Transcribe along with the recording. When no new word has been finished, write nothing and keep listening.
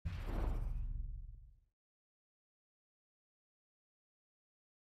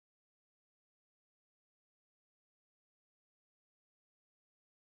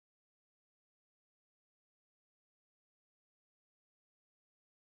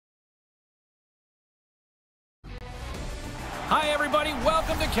Hi, everybody.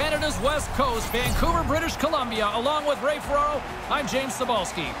 Welcome to Canada's West Coast, Vancouver, British Columbia. Along with Ray Ferraro, I'm James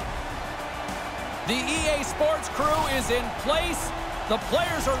Cebulski. The EA Sports crew is in place. The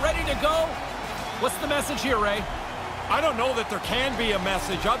players are ready to go. What's the message here, Ray? I don't know that there can be a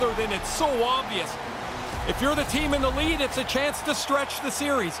message other than it's so obvious. If you're the team in the lead, it's a chance to stretch the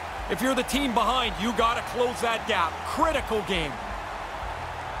series. If you're the team behind, you got to close that gap. Critical game.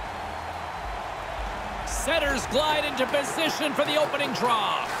 Setters glide into position for the opening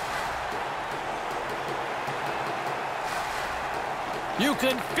draw. You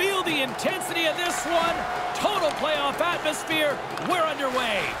can feel the intensity of this one. Total playoff atmosphere. We're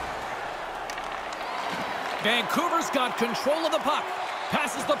underway. Vancouver's got control of the puck.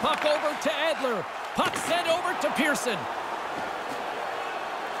 Passes the puck over to Edler. Puck sent over to Pearson.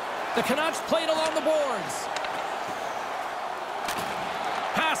 The Canucks played along the boards.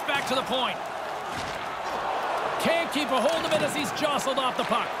 Pass back to the point. Can't keep a hold of it as he's jostled off the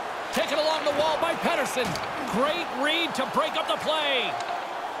puck. Taken along the wall by Pettersson. Great read to break up the play.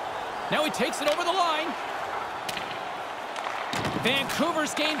 Now he takes it over the line.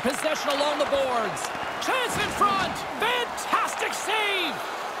 Vancouver's gained possession along the boards. Chance in front. Fantastic save.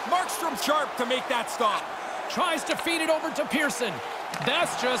 Markstrom's sharp to make that stop. Tries to feed it over to Pearson.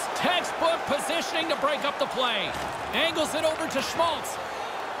 That's just textbook positioning to break up the play. Angles it over to Schmaltz.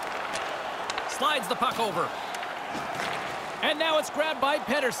 Slides the puck over. And now it's grabbed by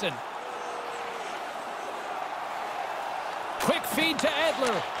Pettersson. Quick feed to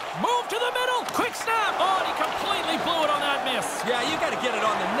Edler. Move to the middle. Quick snap. Oh, and he completely blew it on that miss. Yeah, you got to get it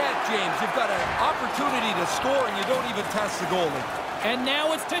on the net, James. You've got an opportunity to score, and you don't even test the goalie. And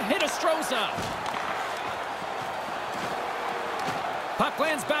now it's to Hinostroza. Puck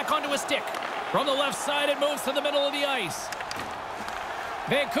lands back onto a stick. From the left side, it moves to the middle of the ice.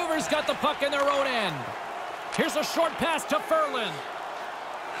 Vancouver's got the puck in their own end. Here's a short pass to Ferland.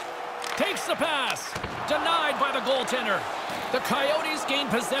 Takes the pass. Denied by the goaltender. The Coyotes gain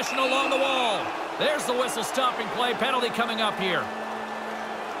possession along the wall. There's the whistle stopping play. Penalty coming up here.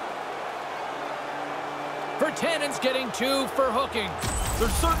 Virtanen's getting 2 for hooking.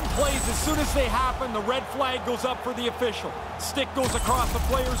 There's certain plays, as soon as they happen, the red flag goes up for the official. Stick goes across the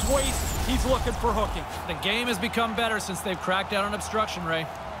player's waist. He's looking for hooking. The game has become better since they've cracked down on obstruction, Ray.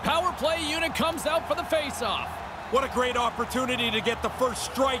 Power play unit comes out for the face-off. What a great opportunity to get the first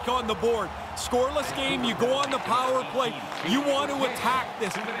strike on the board. Scoreless game, you go on the power play. You want to attack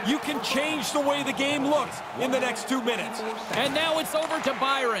this. You can change the way the game looks in the next 2 minutes. And now it's over to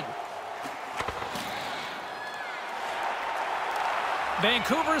Byron.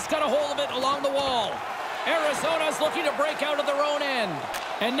 Vancouver's got a hold of it along the wall. Arizona's looking to break out of their own end.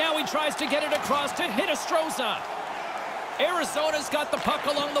 And now he tries to get it across to Hinostroza. Arizona's got the puck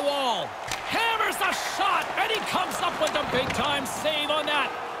along the wall. Hammers the shot, and he comes up with a big-time save on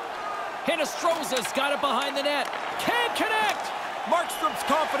that. Hinostroza's got it behind the net. Can't connect. Markstrom's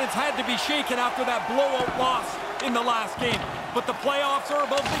confidence had to be shaken after that blowout loss in the last game. But the playoffs are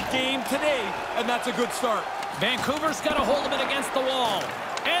about the game today, and that's a good start. Vancouver's got a hold of it against the wall.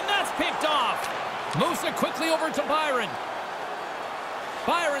 And that's picked off. Moves it quickly over to Byron.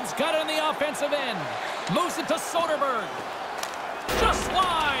 Byron's got it on the offensive end. Moves it to Soderberg. Just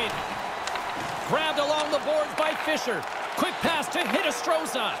wide. Grabbed along the boards by Fisher. Quick pass to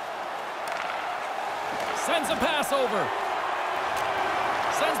Hinostroza. Sends a pass over.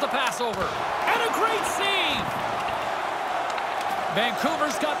 Sends the pass over. And a great save.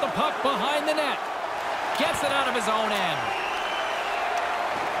 Vancouver's got the puck behind the net. Gets it out of his own end.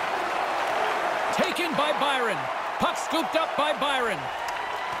 Taken by Byron. Puck scooped up by Byron.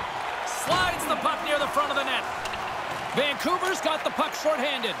 Slides the puck near the front of the net. Vancouver's got the puck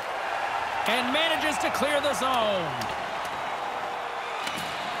shorthanded. And manages to clear the zone.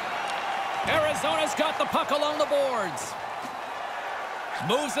 Arizona's got the puck along the boards.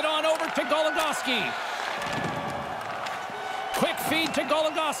 Moves it on over to Goligoski. Quick feed to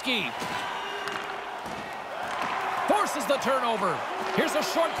Goligoski. Forces the turnover. Here's a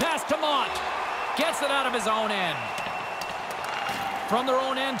short pass to Mott. Gets it out of his own end. From their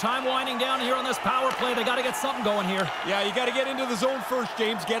own end, time winding down here on this power play. They got to get something going here. Yeah, you got to get into the zone first,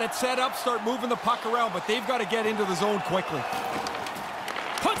 James. Get it set up, start moving the puck around, but they've got to get into the zone quickly.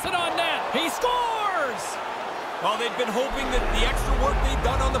 Puts it on net. He scores! Well, they've been hoping that the extra work they've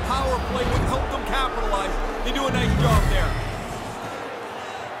done on the power play would help them capitalize. They do a nice job there.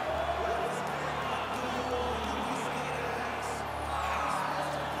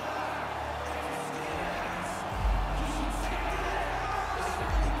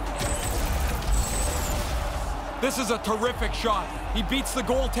 This is a terrific shot. He beats the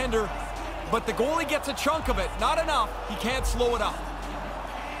goaltender but the goalie gets a chunk of it. Not enough. He can't slow it up.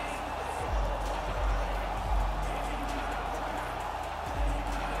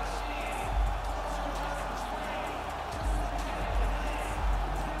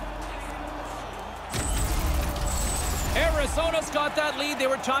 Arizona's got that lead. They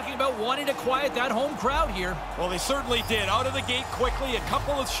were talking about wanting to quiet that home crowd here. Well, they certainly did. Out of the gate quickly, a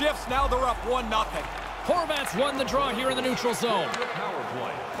couple of shifts. Now they're up 1-0. Horvat's won the draw here in the neutral zone. Power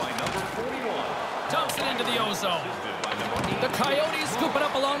play by number 41. Dumps it into the O-zone. The Coyotes scoop it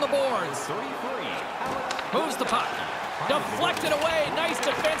up along the boards. 33. Moves the puck. Deflected away. Nice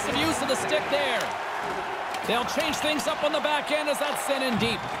defensive use of the stick there. They'll change things up on the back end as that's sent in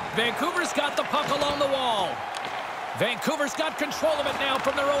deep. Vancouver's got the puck along the wall. Vancouver's got control of it now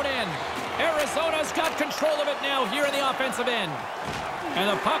from their own end. Arizona's got control of it now here in the offensive end. And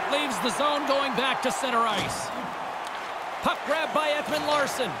the puck leaves the zone going back to center ice. Puck grabbed by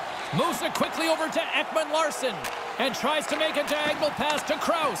Ekman-Larsson. Moves it quickly over to Ekman-Larsson. And tries to make a diagonal pass to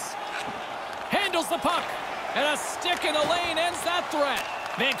Kraus. Handles the puck. And a stick in the lane ends that threat.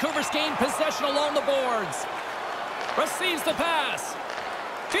 Vancouver's gained possession along the boards. Receives the pass.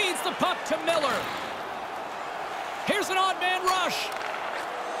 Feeds the puck to Miller. Here's an odd man rush.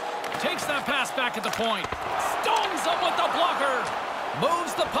 Takes that pass back at the point. Stones him with the blocker.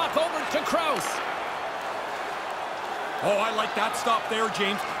 Moves the puck over to Kraus. Oh, I like that stop there,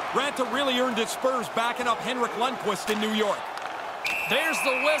 James. Ranta really earned his spurs backing up Henrik Lundqvist in New York. There's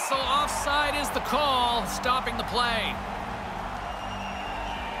the whistle. Offside is the call, stopping the play.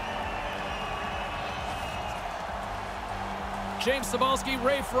 James Cybulski,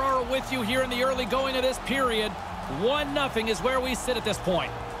 Ray Ferraro with you here in the early going of this period. 1-0 is where we sit at this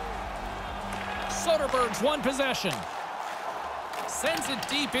point. Soderberg's won possession. Sends it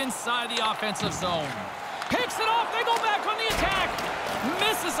deep inside the offensive zone. Picks it off. They go back on the attack.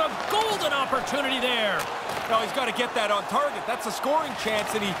 Misses a golden opportunity there. Now he's got to get that on target. That's a scoring chance,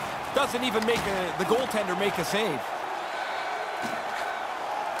 and he doesn't even make the goaltender make a save.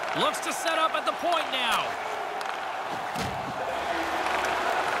 Looks to set up at the point now.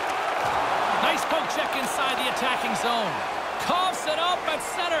 Nice poke check inside the attacking zone. Coughs it up at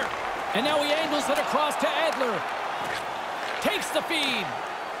center. And now he angles it across to Edler. Takes the feed.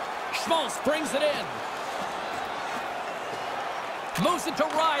 Schmaltz brings it in. Moves it to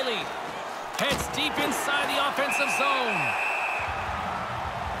Riley. Heads deep inside the offensive zone.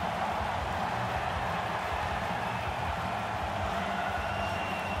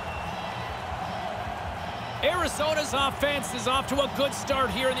 Arizona's offense is off to a good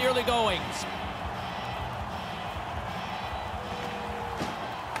start here in the early goings.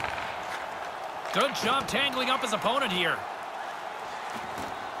 Good job tangling up his opponent here.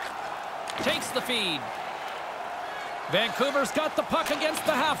 Takes the feed. Vancouver's got the puck against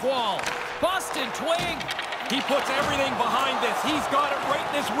the half wall. Busted twig. He puts everything behind this. He's got it right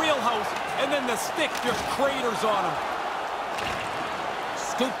in his wheelhouse, and then the stick just craters on him.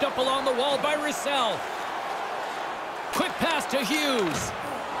 Scooped up along the wall by Roussel. Quick pass to Hughes.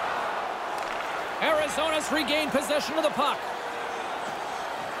 Arizona's regained possession of the puck.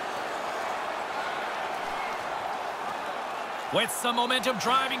 With some momentum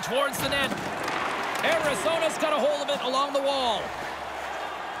driving towards the net. Arizona's got a hold of it along the wall.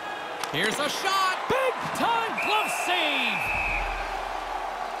 Here's a shot. Big time glove save.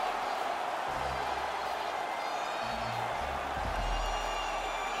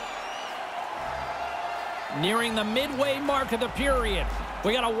 Nearing the midway mark of the period.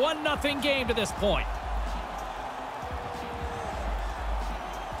 We got a 1-0 game to this point.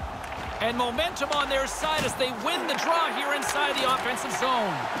 And momentum on their side as they win the draw here inside the offensive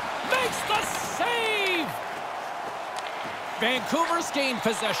zone. Makes the save! Vancouver's gained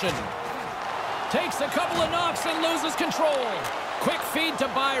possession. Takes a couple of knocks and loses control. Quick feed to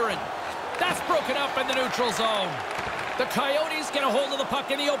Byron. That's broken up in the neutral zone. The Coyotes get a hold of the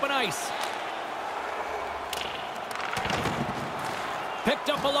puck in the open ice. Picked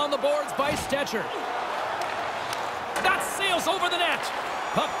up along the boards by Stetcher. That sails over the net.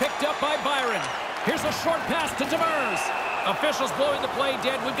 Puck picked up by Byron. Here's a short pass to Demers. Officials blowing the play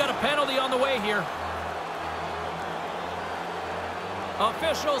dead. We've got a penalty on the way here.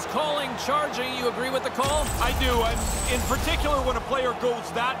 Officials calling charging. You agree with the call? I do, and in particular when a player goes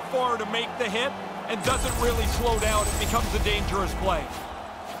that far to make the hit and doesn't really slow down, it becomes a dangerous play.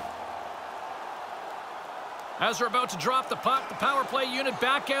 As we're about to drop the puck, the power play unit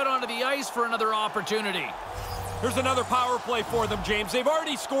back out onto the ice for another opportunity. Here's another power play for them, James. They've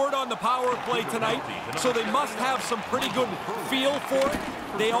already scored on the power play tonight, so they must have some pretty good feel for it.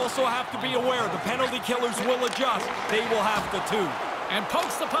 They also have to be aware the penalty killers will adjust. They will have to too. And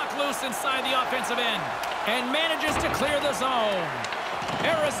pokes the puck loose inside the offensive end. And manages to clear the zone.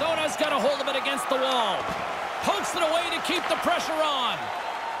 Arizona's got a hold of it against the wall. Pokes it away to keep the pressure on.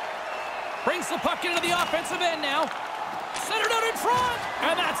 Brings the puck into the offensive end now. Centered out in front.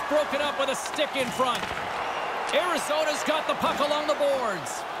 And that's broken up with a stick in front. Arizona's got the puck along the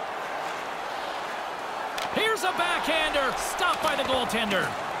boards. Here's a backhander. Stopped by the goaltender.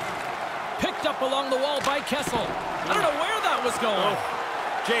 Picked up along the wall by Kessel. I don't know where that was going. Oh,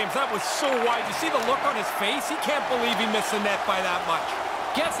 James, that was so wide. You see the look on his face? He can't believe he missed the net by that much.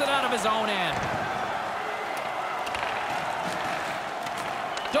 Gets it out of his own end.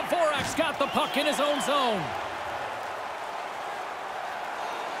 Dvorak's got the puck in his own zone.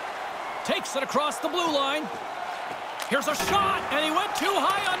 Takes it across the blue line. Here's a shot, and he went too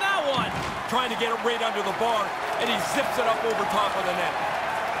high on that one. Trying to get it right under the bar, and he zips it up over top of the net.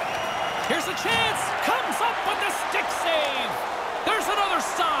 Here's a chance. Comes up with the stick save. There's another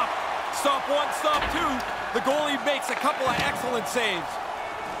stop. Stop one, stop two. The goalie makes a couple of excellent saves.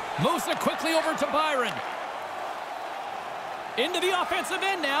 Moves it quickly over to Byron. Into the offensive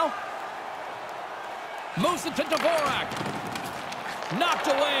end now. Moves it to Dvorak. Knocked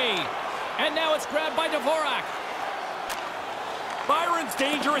away. And now it's grabbed by Dvorak. Byron's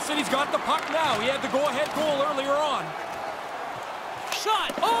dangerous, and he's got the puck now. He had the go-ahead goal earlier on.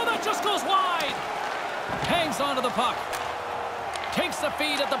 Shot. Oh, that just goes wide. Hangs onto the puck. Takes the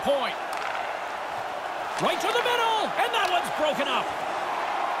feed at the point. Right to the middle. And that one's broken up.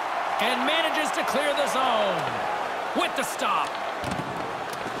 And manages to clear the zone. With the stop.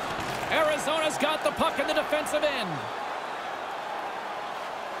 Arizona's got the puck in the defensive end.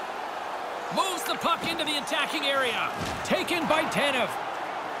 Moves the puck into the attacking area. Taken by Tanev.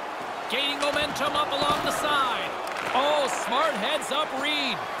 Gaining momentum up along the side. Oh, smart heads-up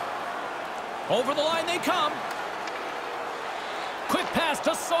read. Over the line they come. Quick pass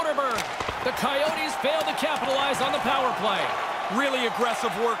to Soderberg. The Coyotes fail to capitalize on the power play. Really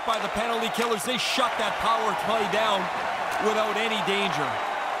aggressive work by the penalty killers. They shut that power play down without any danger.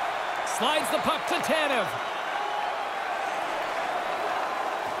 Slides the puck to Tanev.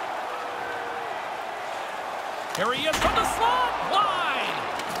 Here he is from the slot.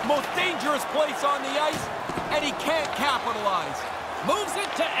 Wide. Most dangerous place on the ice, and he can't capitalize. Moves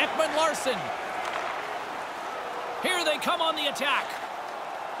it to Ekman-Larsson. Here they come on the attack.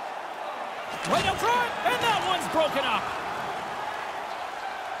 Right up front, and that one's broken up.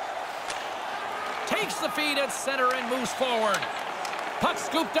 Takes the feed at center and moves forward. Puck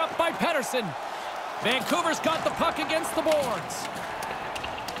scooped up by Pettersson. Vancouver's got the puck against the boards.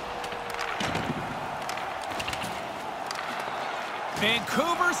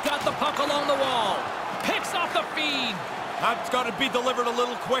 Vancouver's got the puck along the wall. Picks off the feed. That's got to be delivered a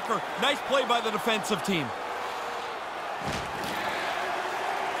little quicker. Nice play by the defensive team.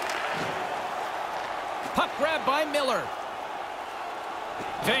 Puck grabbed by Miller.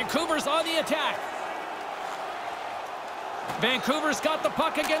 Vancouver's on the attack. Vancouver's got the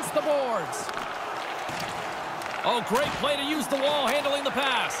puck against the boards. Oh, great play to use the wall handling the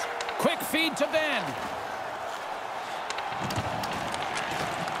pass. Quick feed to Ben.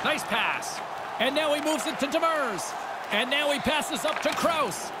 Nice pass. And now he moves it to Demers. And now he passes up to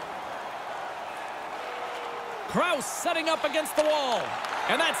Kraus. Kraus setting up against the wall.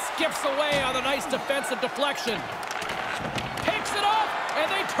 And that skips away on a nice defensive deflection. Picks it up, and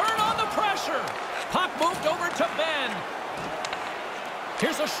they turn on the pressure. Puck moved over to Ben.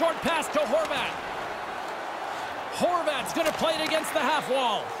 Here's a short pass to Horvat. Horvat's going to play it against the half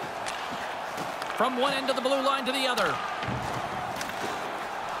wall. From one end of the blue line to the other.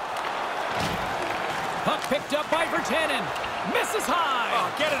 Puck picked up by Virtanen. Misses high. Oh,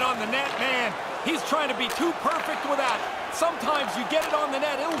 get it on the net, man. He's trying to be too perfect with that. Sometimes you get it on the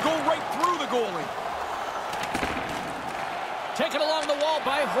net, it'll go right through the goalie. Taken along the wall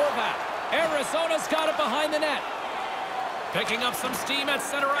by Horvat. Arizona's got it behind the net. Picking up some steam at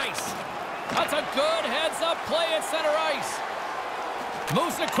center ice. That's a good heads-up play at center ice.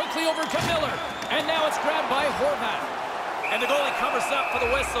 Moves it quickly over to Miller. And now it's grabbed by Horvat. And the goalie covers up for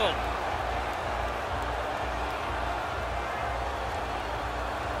the whistle.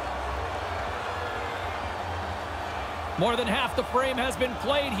 More than half the frame has been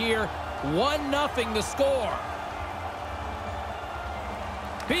played here. 1-0 the score.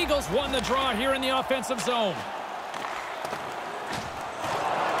 Beagles won the draw here in the offensive zone.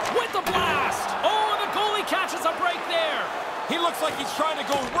 With the blast! Oh, the goalie catches a break there. He looks like he's trying to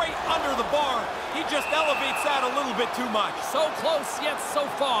go right under the bar. He just elevates that a little bit too much. So close, yet so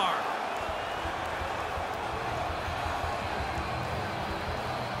far.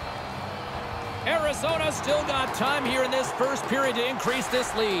 Arizona still got time here in this first period to increase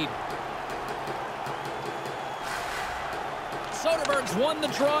this lead. Soderberg's won the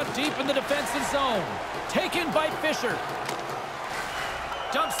draw deep in the defensive zone. Taken by Fisher.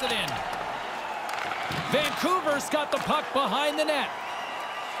 Dumps it in. Vancouver's got the puck behind the net.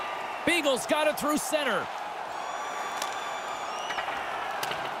 Beagle's got it through center.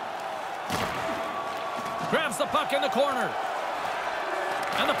 Grabs the puck in the corner.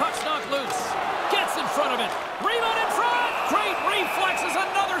 And the puck's knocked loose. Gets in front of it. Rebound in front. Great reflexes.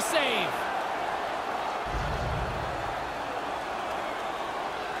 Another save.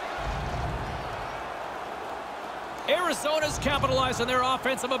 Arizona's capitalized on their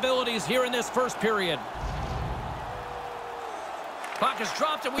offensive abilities here in this first period. Puck is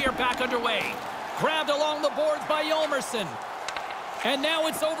dropped and we are back underway. Grabbed along the boards by Yolmerson. And now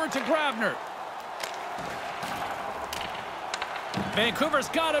it's over to Grabner. Vancouver's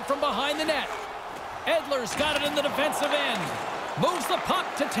got it from behind the net. Edler's got it in the defensive end. Moves the puck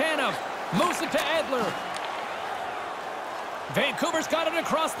to Tanev. Moves it to Edler. Vancouver's got it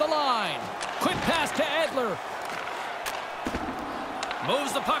across the line. Quick pass to Edler.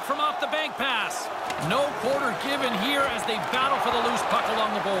 Moves the puck from off the bank pass. No quarter given here as they battle for the loose puck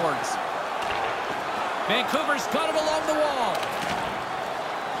along the boards. Vancouver's got it along the wall.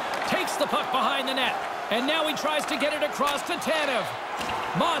 Takes the puck behind the net. And now he tries to get it across to Tanev.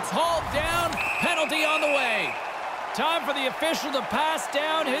 Mott's hauled down. Penalty on the way. Time for the official to pass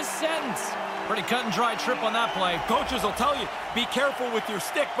down his sentence. Pretty cut and dry trip on that play. Coaches will tell you, be careful with your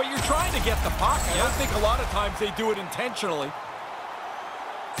stick, but you're trying to get the puck. I don't think a lot of times they do it intentionally.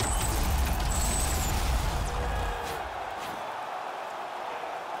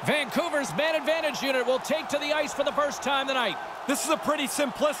 Vancouver's man advantage unit will take to the ice for the first time tonight. This is a pretty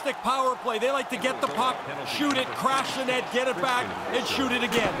simplistic power play. They like to get the puck, shoot it, crash the net, get it back, and shoot it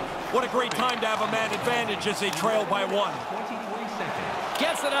again. What a great time to have a man advantage as they trail by one.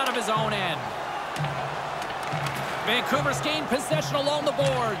 Gets it out of his own end. Vancouver's gained possession along the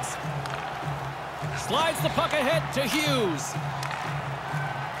boards. Slides the puck ahead to Hughes.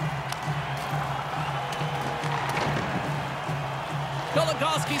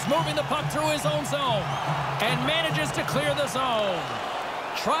 Goligoski's moving the puck through his own zone and manages to clear the zone.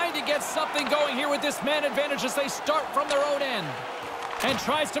 Trying to get something going here with this man advantage as they start from their own end. And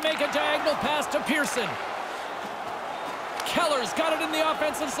tries to make a diagonal pass to Pearson. Keller's got it in the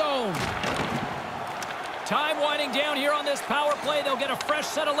offensive zone. Time winding down here on this power play. They'll get a fresh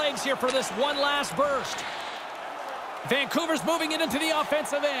set of legs here for this one last burst. Vancouver's moving it into the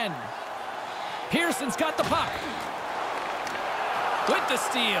offensive end. Pearson's got the puck. With the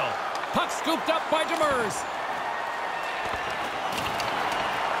steal. Puck scooped up by Demers.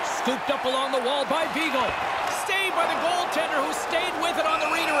 Scooped up along the wall by Beagle. Saved by the goaltender who stayed with it on the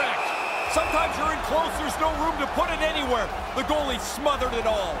redirect. Sometimes you're in close, there's no room to put it anywhere. The goalie smothered it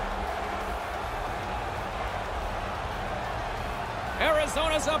all.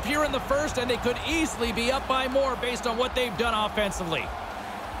 Arizona's up here in the first, and they could easily be up by more based on what they've done offensively.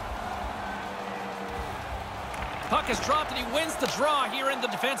 Puck is dropped, and he wins the draw here in the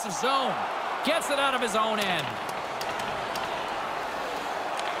defensive zone. Gets it out of his own end.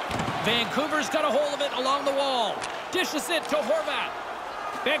 Vancouver's got a hold of it along the wall. Dishes it to Horvat.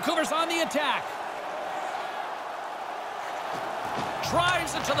 Vancouver's on the attack.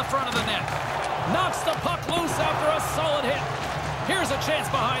 Drives it to the front of the net. Knocks the puck loose after a solid hit. Here's a chance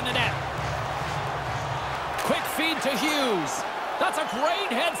behind the net. Quick feed to Hughes. That's a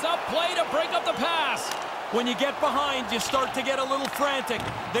great heads-up play to break up the pass. When you get behind, you start to get a little frantic.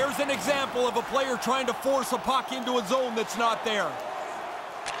 There's an example of a player trying to force a puck into a zone that's not there.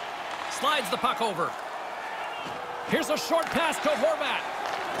 Slides the puck over. Here's a short pass to Horvat.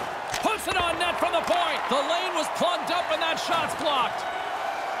 Puts it on net from the point. The lane was plugged up and that shot's blocked.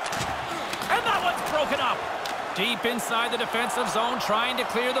 And that one's broken up. Deep inside the defensive zone, trying to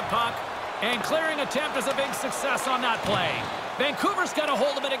clear the puck. And clearing attempt is a big success on that play. Vancouver's got a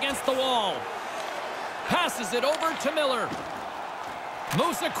hold of it against the wall. Passes it over to Miller.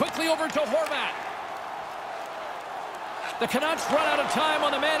 Moves it quickly over to Horvat. The Canucks run out of time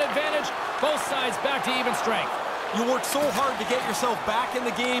on the man advantage. Both sides back to even strength. You work so hard to get yourself back in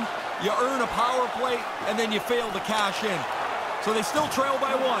the game. You earn a power play, and then you fail to cash in. So they still trail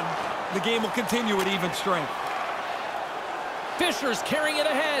by one. The game will continue at even strength. Fisher's carrying it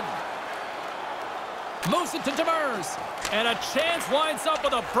ahead. Moves it to Demers. And a chance winds up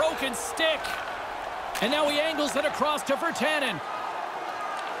with a broken stick. And now he angles it across to Virtanen.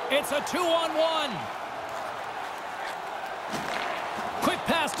 It's a 2-on-1. Quick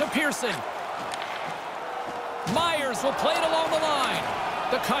pass to Pearson. Myers will play it along the line.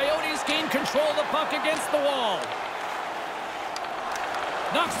 The Coyotes gain control of the puck against the wall.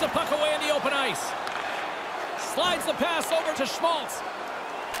 Knocks the puck away in the open ice. Slides the pass over to Schmaltz.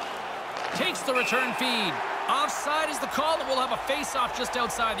 Takes the return feed. Offside is the call, and we'll have a face-off just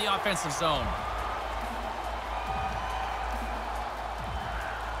outside the offensive zone.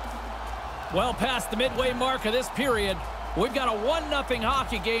 Well past the midway mark of this period, we've got a 1-0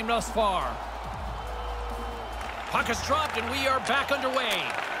 hockey game thus far. Puck is dropped, and we are back underway.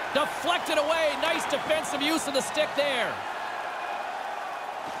 Deflected away. Nice defensive use of the stick there.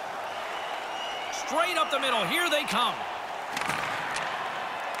 Straight up the middle. Here they come.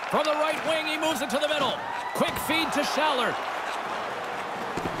 From the right wing, he moves it to the middle. Quick feed to Schaller.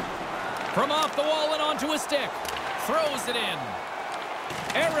 From off the wall and onto his stick. Throws it in.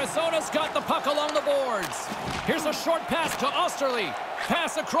 Arizona's got the puck along the boards. Here's a short pass to Osterley.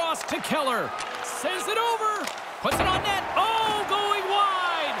 Pass across to Keller. Sends it over. Puts it on net. Oh, going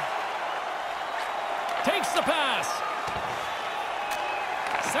wide. Takes the pass.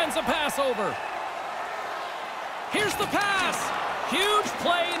 Sends a pass over. Here's the pass. Huge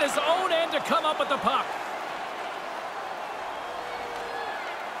play in his own end to come up with the puck.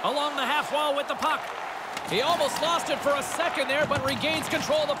 Along the half wall with the puck. He almost lost it for a second there, but regains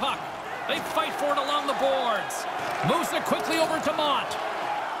control of the puck. They fight for it along the boards. Moves it quickly over to Mont.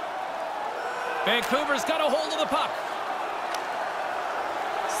 Vancouver's got a hold of the puck.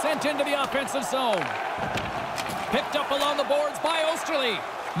 Sent into the offensive zone. Picked up along the boards by Osterley.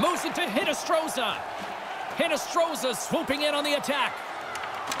 Moves it to Hinostroza. Hinostroza swooping in on the attack.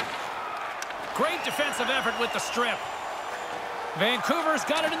 Great defensive effort with the strip. Vancouver's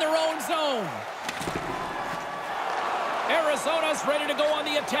got it in their own zone. Arizona's ready to go on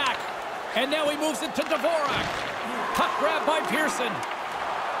the attack. And now he moves it to Dvorak. Puck grab by Pearson.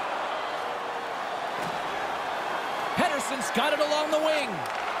 Pedersen's got it along the wing.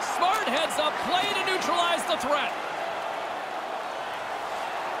 Smart heads up play to neutralize the threat.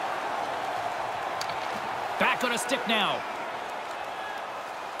 Back on a stick now.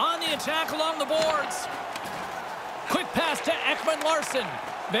 On the attack along the boards. Quick pass to Ekman-Larsson.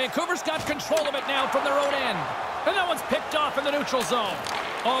 Vancouver's got control of it now from their own end. And that one's picked off in the neutral zone.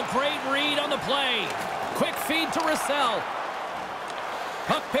 Oh, great read on the play. Quick feed to Roussel.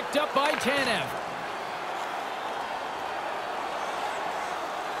 Puck picked up by Tanev.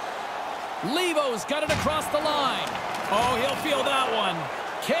 Levo's got it across the line. Oh, he'll feel that one.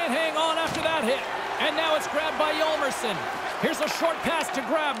 Can't hang on after that hit. And now it's grabbed by Hjalmarsson. Here's a short pass to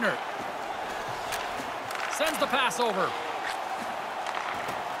Grabner. Sends the pass over.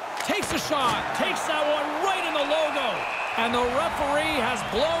 Takes a shot. Takes that one right in the logo. And the referee has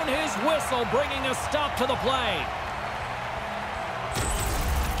blown his whistle, bringing a stop to the play.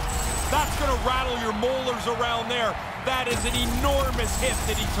 That's going to rattle your molars around there. That is an enormous hit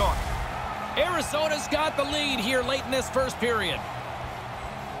that he took. Arizona's got the lead here late in this first period.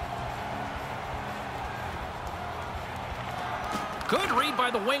 Good read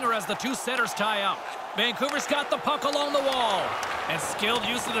by the winger as the two setters tie up. Vancouver's got the puck along the wall. And skilled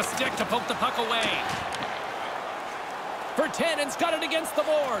use of the stick to poke the puck away. Virtanen's got it against the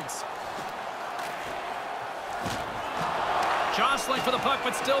boards. Jostling for the puck,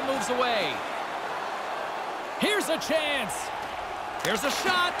 but still moves away. Here's a chance. Here's a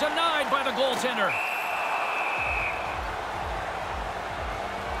shot denied by the goaltender.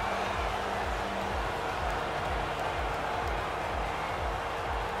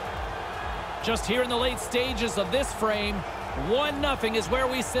 Just here in the late stages of this frame, 1-0 is where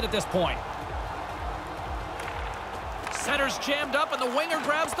we sit at this point. Center's jammed up and the winger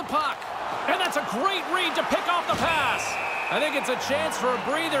grabs the puck. And that's a great read to pick off the pass. I think it's a chance for a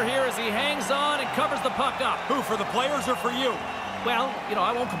breather here as he hangs on and covers the puck up. Who, for the players or for you? Well, you know,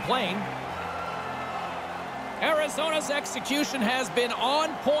 I won't complain. Arizona's execution has been on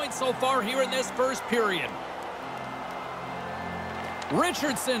point so far here in this first period.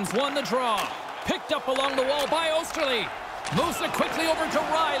 Richardson's won the draw. Picked up along the wall by Osterley. Moves it quickly over to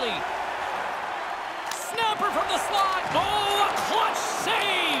Riley. Snapper from the slot. Oh, a clutch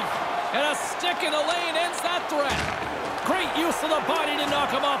save! And a stick in the lane ends that threat. Great use of the body to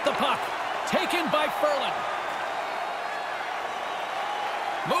knock him off the puck. Taken by Ferland.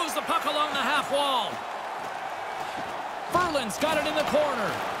 Moves the puck along the half wall. Ferland's got it in the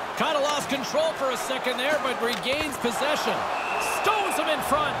corner. Kind of lost control for a second there, but regains possession. Stones him in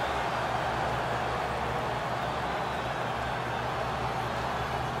front.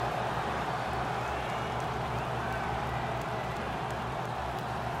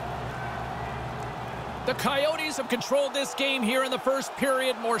 The Coyotes have controlled this game here in the first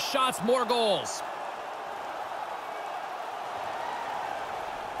period. More shots, more goals.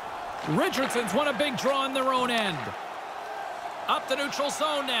 Richardson's won a big draw in their own end. Up the neutral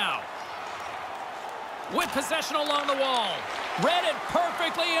zone now. With possession along the wall. Read it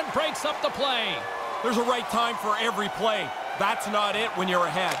perfectly and breaks up the play. There's a right time for every play. That's not it when you're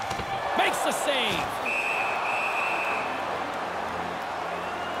ahead. Makes the save.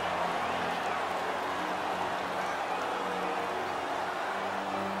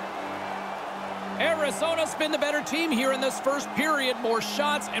 Arizona's been the better team here in this first period. More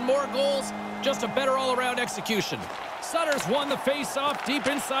shots and more goals. Just a better all-around execution. Sutter's won the face-off deep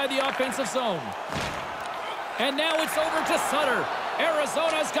inside the offensive zone. And now it's over to Sutter.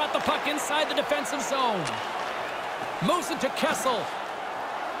 Arizona's got the puck inside the defensive zone. Moves it to Kessel.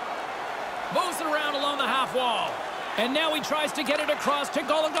 Moves it around along the half wall. And now he tries to get it across to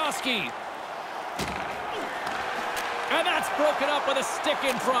Goligoski. And that's broken up with a stick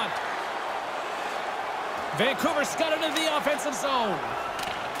in front. Vancouver's got it into the offensive zone.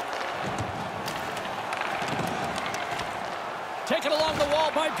 Taken along the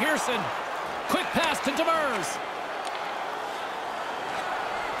wall by Pearson. Quick pass to Demers.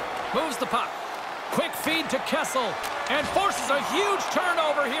 Moves the puck. Quick feed to Kessel. And forces a huge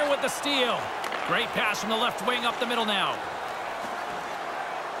turnover here with the steal. Great pass from the left wing up the middle now.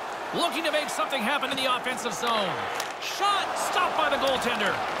 Looking to make something happen in the offensive zone. Shot stopped by the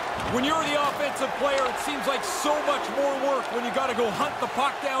goaltender. When you're the offensive player, it seems like so much more work when you got to go hunt the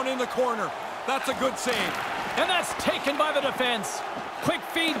puck down in the corner. That's a good save. And that's taken by the defense. Quick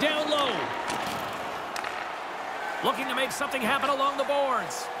feed down low. Looking to make something happen along the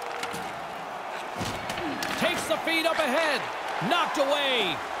boards. Takes the feed up ahead. Knocked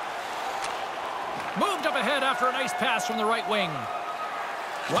away. Moved up ahead after a nice pass from the right wing.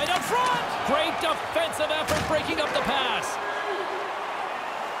 Right up front. Great defensive effort breaking up the pass.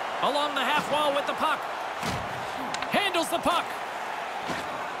 Along the half wall with the puck. Handles the puck.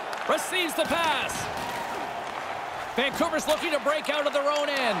 Receives the pass. Vancouver's looking to break out of their own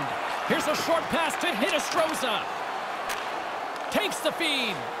end. Here's a short pass to Hinostroza. Takes the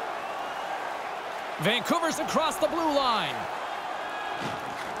feed. Vancouver's across the blue line.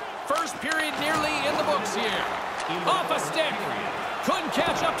 First period nearly in the books here. Off a stick. Couldn't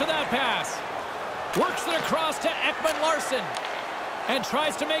catch up to that pass. Works it across to Ekman-Larsson. And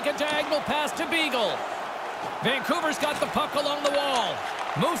tries to make a diagonal pass to Beagle. Vancouver's got the puck along the wall.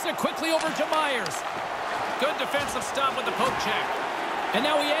 Moves it quickly over to Myers. Good defensive stop with the poke check. And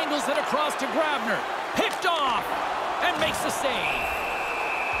now he angles it across to Grabner. Picked off. And makes the save.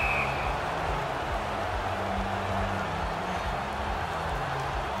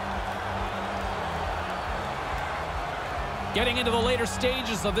 Getting into the later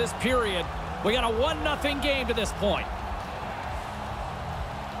stages of this period, we got a 1-0 game to this point.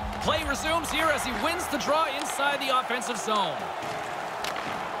 Play resumes here as he wins the draw inside the offensive zone.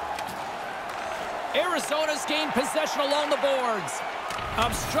 Arizona's gained possession along the boards.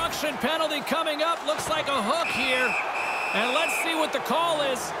 Obstruction penalty coming up. Looks like a hook here. And let's see what the call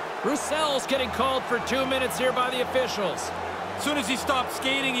is. Roussell's getting called for 2 minutes here by the officials. As soon as he stops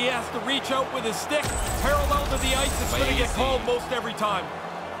skating, he has to reach out with his stick. Parallel to the ice, it's going to get called most every time.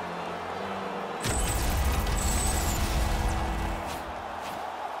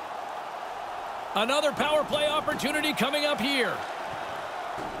 Another power play opportunity coming up here.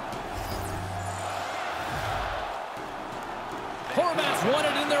 Horvat's won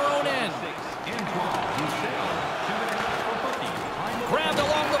it in their own end. Grabbed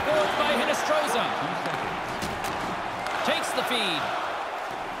along the boards by Hinostroza. Takes the feed.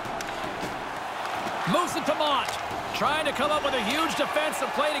 Moves it to Mott. Trying to come up with a huge defensive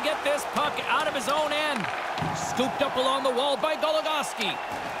play to get this puck out of his own end. Scooped up along the wall by Goligoski.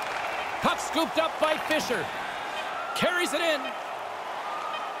 Puck scooped up by Fisher. Carries it in.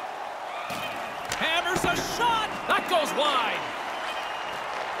 Hammers a shot. That goes wide.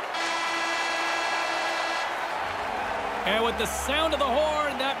 And with the sound of the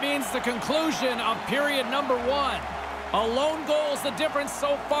horn, that means the conclusion of period number 1. A lone goal is the difference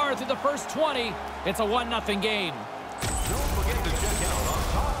so far through the first 20. It's a 1-0 game. Don't forget to check out our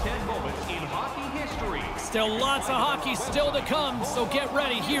top 10 moments in hockey history. Still lots of hockey still to come, so get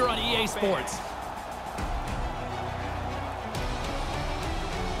ready here on EA Sports.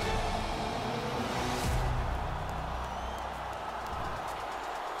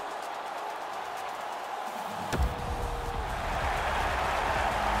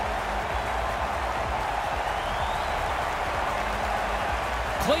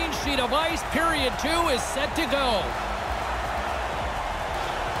 Clean sheet of ice, period 2 is set to go.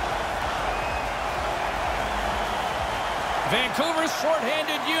 Vancouver's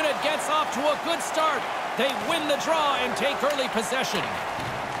shorthanded unit gets off to a good start. They win the draw and take early possession.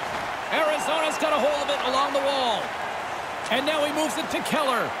 Arizona's got a hold of it along the wall. And now he moves it to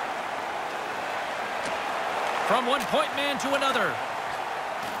Keller. From one-point man to another.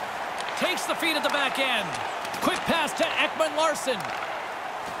 Takes the feed at the back end. Quick pass to Ekman-Larsson.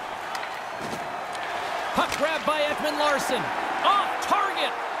 Puck grabbed by Ekman-Larsson. Off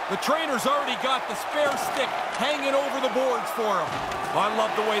target. The trainer's already got the spare stick hanging over the boards for him. I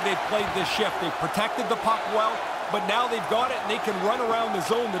love the way they've played this shift. They've protected the puck well, but now they've got it and they can run around the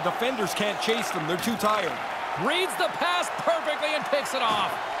zone. The defenders can't chase them. They're too tired. Reads the pass perfectly and picks it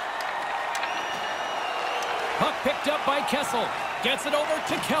off. Puck picked up by Kessel. Gets it over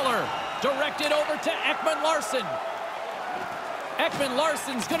to Keller. Directed over to Ekman-Larsson.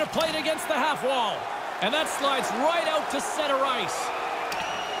 Ekman-Larsson's going to play it against the half wall. And that slides right out to center ice.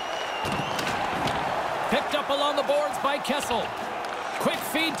 Picked up along the boards by Kessel. Quick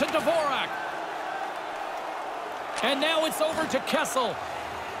feed to Dvorak. And now it's over to Kessel.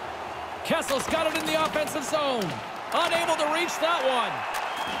 Kessel's got it in the offensive zone. Unable to reach that one.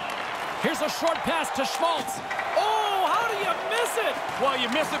 Here's a short pass to Schmaltz. Oh, how do you miss it? Well, you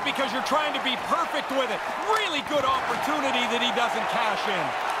miss it because you're trying to be perfect with it. Really good opportunity that he doesn't cash in.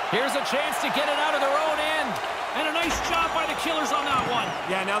 Here's a chance to get it out of their own end. And a nice job by the Killers on that one.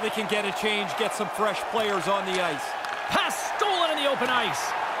 Yeah, now they can get a change, get some fresh players on the ice. Pass stolen in the open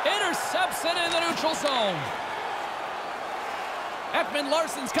ice. Intercepts it in the neutral zone.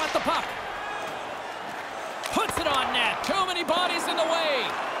 Ekman-Larsson's got the puck. Puts it on net. Too many bodies in the way.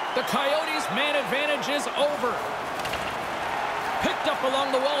 The Coyotes' man advantage is over. Picked up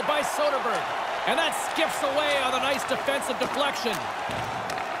along the wall by Soderberg. And that skips away on a nice defensive deflection.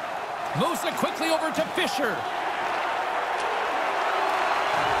 Moves it quickly over to Fisher.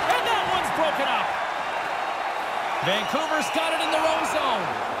 And that one's broken up. Vancouver's got it in their own zone.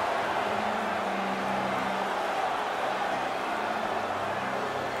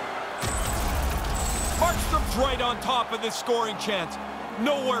 Markstrom's right on top of this scoring chance.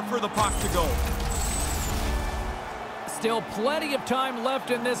 Nowhere for the puck to go. Still plenty of time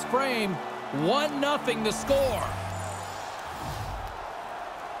left in this frame. 1-0 the score.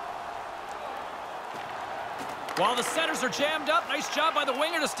 While the centers are jammed up, nice job by the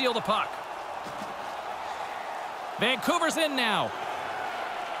winger to steal the puck. Vancouver's in now.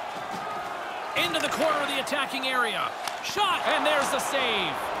 Into the corner of the attacking area. Shot, and there's the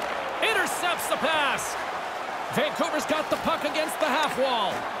save. Intercepts the pass. Vancouver's got the puck against the half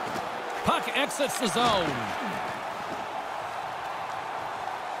wall. Puck exits the zone.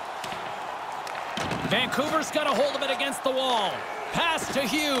 Vancouver's got a hold of it against the wall. Pass to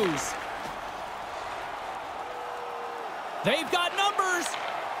Hughes. They've got numbers.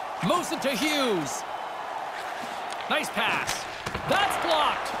 Moves it to Hughes. Nice pass. That's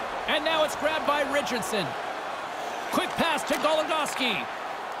blocked. And now it's grabbed by Richardson. Quick pass to Goligoski.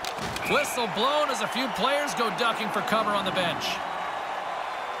 Whistle blown as a few players go ducking for cover on the bench.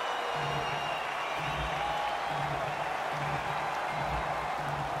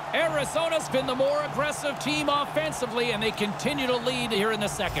 Arizona's been the more aggressive team offensively, and they continue to lead here in the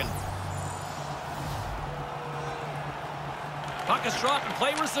second. Puck is dropped and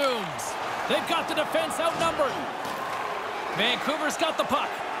play resumes. They've got the defense outnumbered. Vancouver's got the puck.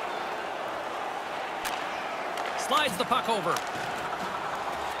 Slides the puck over.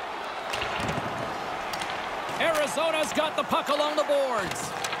 Arizona's got the puck along the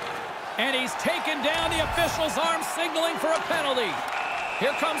boards. And he's taken down. The official's arm signaling for a penalty.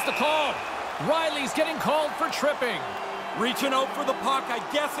 Here comes the call. Riley's getting called for tripping. Reaching out for the puck. I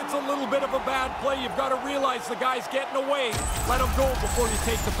guess it's a little bit of a bad play. You've got to realize the guy's getting away. Let him go before you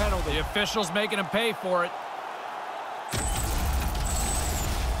take the penalty. The official's making him pay for it.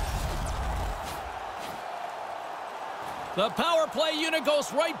 The power play unit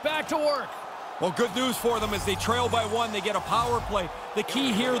goes right back to work. Well, good news for them as they trail by one. They get a power play. The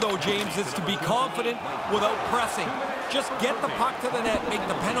key here, though, James, is to be confident without pressing. Just get the puck to the net, make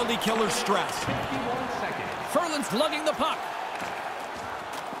the penalty killers stress. Ferland's lugging the puck.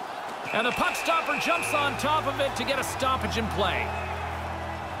 And the puck stopper jumps on top of it to get a stoppage in play.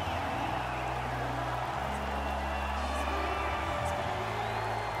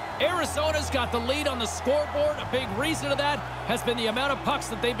 Arizona's got the lead on the scoreboard. A big reason of that has been the amount of pucks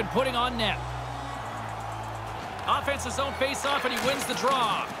that they've been putting on net. Offensive zone face-off, and he wins the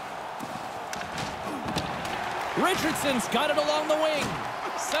draw. Richardson's got it along the wing.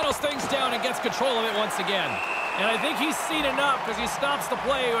 Settles things down and gets control of it once again. And I think he's seen enough because he stops the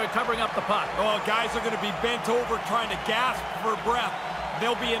play covering up the puck. Oh, guys are going to be bent over trying to gasp for breath.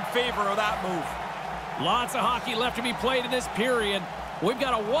 They'll be in favor of that move. Lots of hockey left to be played in this period. We've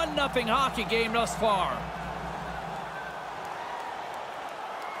got a 1-0 hockey game thus far.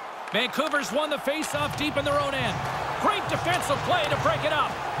 Vancouver's won the face-off deep in their own end. Great defensive play to break it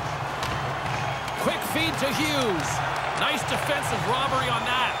up. Quick feed to Hughes. Nice defensive robbery on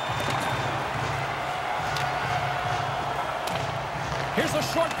that. Here's a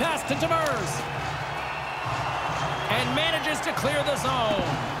short pass to Demers. And manages to clear the zone.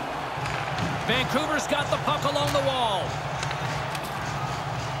 Vancouver's got the puck along the wall.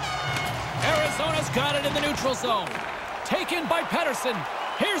 Arizona's got it in the neutral zone. Taken by Pettersson.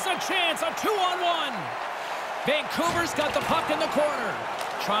 Here's a chance, a 2-on-1. Vancouver's got the puck in the corner.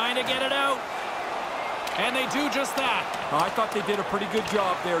 Trying to get it out. And they do just that. I thought they did a pretty good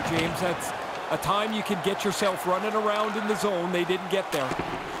job there, James. That's a time you can get yourself running around in the zone. They didn't get there.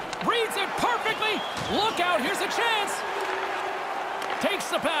 Reads it perfectly. Look out, here's a chance. Takes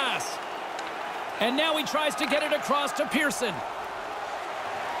the pass. And now he tries to get it across to Pearson.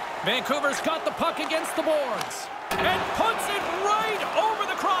 Vancouver's got the puck against the boards. And puts it right over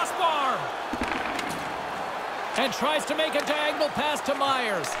the crossbar. And tries to make a diagonal pass to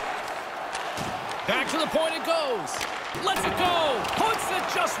Myers. Back to the point it goes. Lets it go. Puts it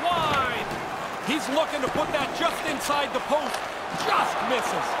just wide. He's looking to put that just inside the post. Just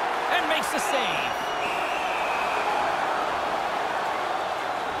misses. And makes the save.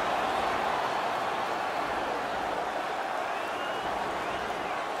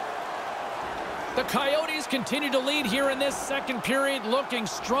 The Coyotes continue to lead here in this second period, looking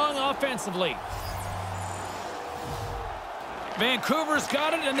strong offensively. Vancouver's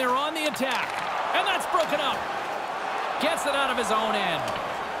got it, and they're on the attack. And that's broken up. Gets it out of his own end.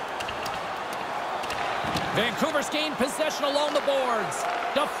 Vancouver's gained possession along the boards.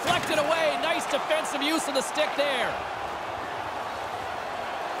 Deflected away. Nice defensive use of the stick there.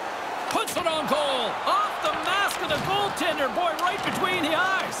 Puts it on goal. Off the mask of the goaltender. Boy, right between the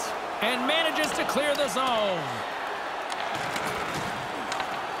eyes. And manages to clear the zone.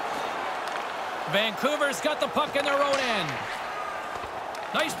 Vancouver's got the puck in their own end.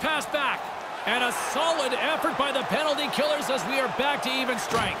 Nice pass back. And a solid effort by the penalty killers as we are back to even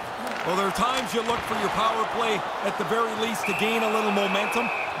strength. Well, there are times you look for your power play at the very least to gain a little momentum.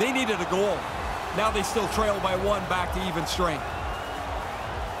 They needed a goal. Now they still trail by one, back to even strength.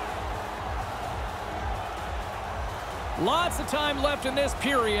 Lots of time left in this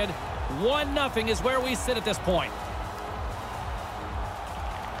period. 1-0 is where we sit at this point.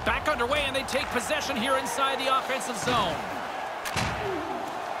 Back underway, and they take possession here inside the offensive zone.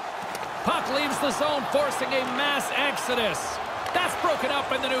 Puck leaves the zone, forcing a mass exodus. That's broken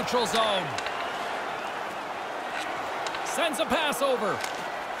up in the neutral zone. Sends a pass over.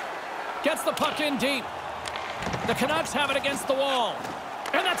 Gets the puck in deep. The Canucks have it against the wall.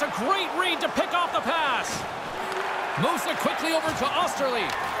 And that's a great read to pick off the pass. Moves it quickly over to Osterley.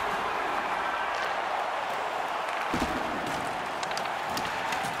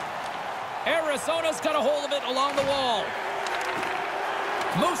 Arizona's got a hold of it along the wall.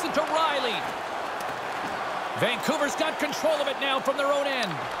 Moves it to Riley. Vancouver's got control of it now from their own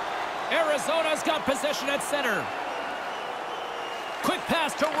end. Arizona's got possession at center. Quick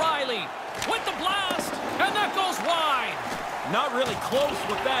pass to Riley. With the blast. And that goes wide. Not really close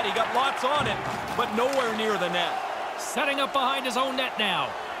with that. He got lots on it, but nowhere near the net. Setting up behind his own net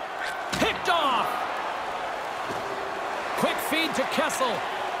now. Picked off. Quick feed to Kessel.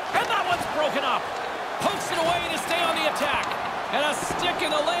 And that one's broken up. Pokes it away to stay on the attack. And a stick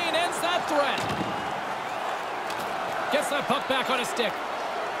in the lane ends that threat. Gets that puck back on his stick.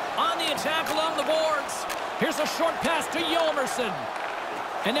 On the attack along the boards. Here's a short pass to Yolmerson.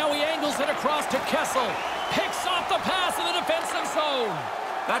 And now he angles it across to Kessel. Picks off the pass in the defensive zone.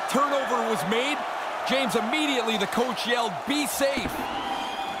 That turnover was made. James, immediately the coach yelled, "Be safe."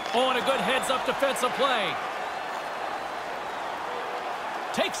 Oh, and a good heads-up defensive play.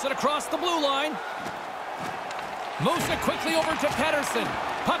 Takes it across the blue line. Moves it quickly over to Pettersson.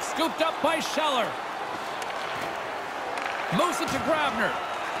 Puck scooped up by Scheller. Moves it to Grabner.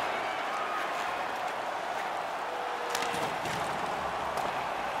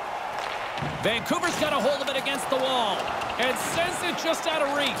 Vancouver's got a hold of it against the wall. And sends it just out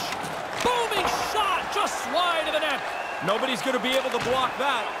of reach. Booming shot just wide of the net. Nobody's going to be able to block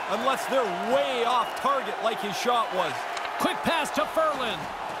that unless they're way off target like his shot was. Quick pass to Ferland.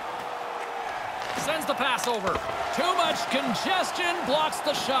 Sends the pass over. Too much congestion, blocks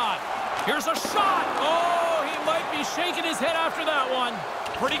the shot. Here's a shot. Oh, he might be shaking his head after that one.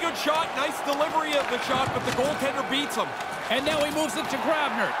 Pretty good shot, nice delivery of the shot, but the goaltender beats him. And now he moves it to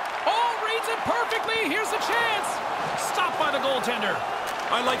Grabner. Oh, reads it perfectly. Here's a chance. Stopped by the goaltender.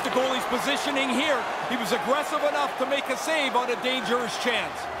 I like the goalie's positioning here. He was aggressive enough to make a save on a dangerous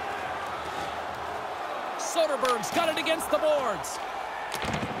chance. Soderberg's got it against the boards.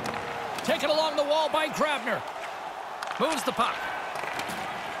 Taken along the wall by Grabner. Moves the puck.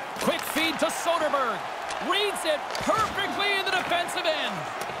 Quick feed to Soderberg. Reads it perfectly in the defensive end.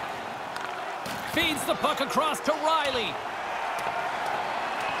 Feeds the puck across to Riley.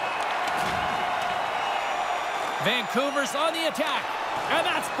 Vancouver's on the attack. And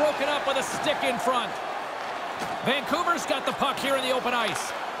that's broken up with a stick in front. Vancouver's got the puck here in the open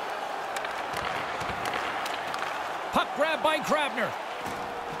ice. Puck grabbed by Grabner.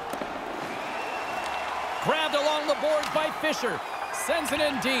 Grabbed along the boards by Fisher. Sends it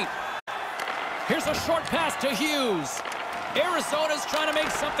in deep. Here's a short pass to Hughes. Arizona's trying to make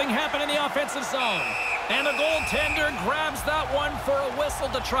something happen in the offensive zone. And the goaltender grabs that one for a whistle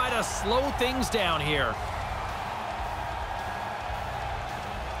to try to slow things down here.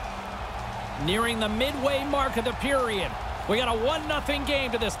 Nearing the midway mark of the period. We got a 1-0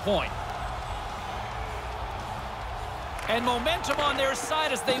 game to this point. And momentum on their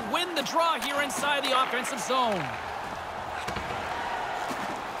side as they win the draw here inside the offensive zone.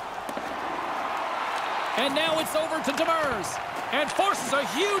 And now it's over to Demers. And forces a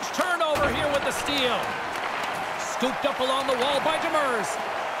huge turnover here with the steal. Scooped up along the wall by Demers.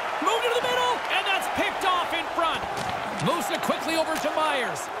 Moved into the middle, and that's picked off in front. Moves it quickly over to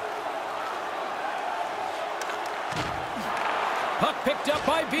Myers. Puck picked up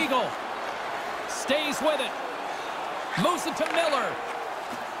by Beagle. Stays with it. Moves it to Miller.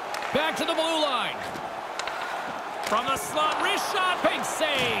 Back to the blue line. From the slot, wrist shot, big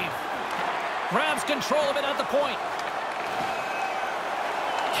save. Grabs control of it at the point.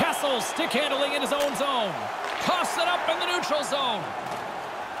 Kessel stick handling in his own zone. Toss it up in the neutral zone.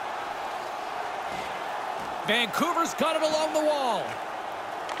 Vancouver's got it along the wall.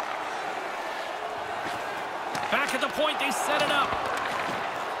 Back at the point, they set it up.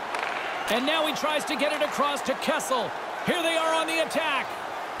 And now he tries to get it across to Kessel. Here they are on the attack.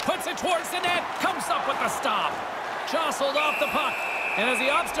 Puts it towards the net. Comes up with the stop. Jostled off the puck. And as he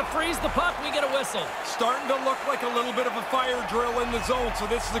opts to freeze the puck, we get a whistle. Starting to look like a little bit of a fire drill in the zone, so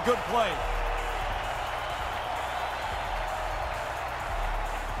this is a good play.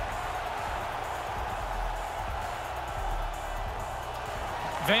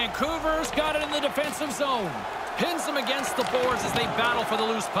 Vancouver's got it in the defensive zone. Pins them against the boards as they battle for the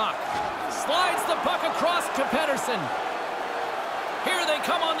loose puck. Slides the puck across to Pettersson. Here they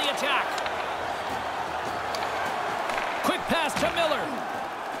come on the attack. Quick pass to Miller.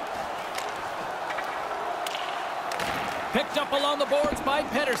 Picked up along the boards by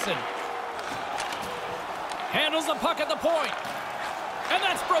Pettersson. Handles the puck at the point. And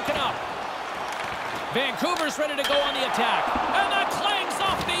that's broken up. Vancouver's ready to go on the attack. And that clangs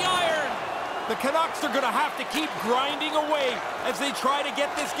off the iron. The Canucks are going to have to keep grinding away as they try to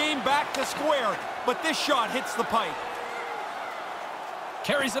get this game back to square. But this shot hits the pipe.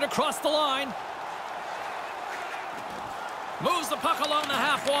 Carries it across the line. Moves the puck along the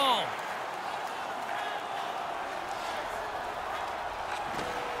half wall.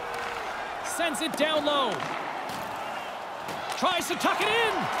 Sends it down low. Tries to tuck it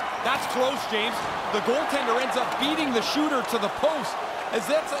in. That's close, James. The goaltender ends up beating the shooter to the post. As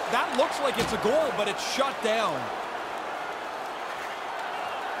that looks like it's a goal, but it's shut down.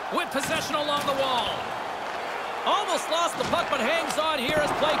 With possession along the wall. Almost lost the puck, but hangs on here as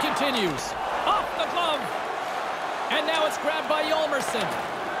play continues. Off the glove. And now it's grabbed by Yolmerson.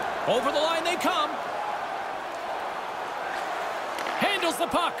 Over the line they come. Handles the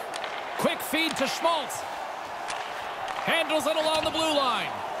puck. Quick feed to Schmaltz. Handles it along the blue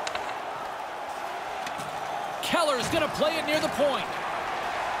line. Keller's going to play it near the point.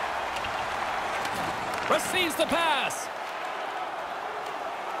 Receives the pass.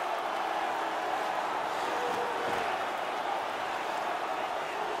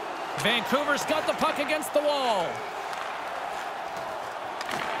 Vancouver's got the puck against the wall.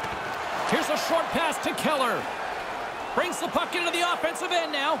 Here's a short pass to Keller. Brings the puck into the offensive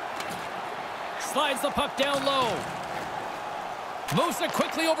end now. Slides the puck down low. Moves it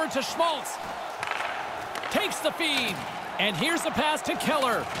quickly over to Schmaltz. Takes the feed. And here's the pass to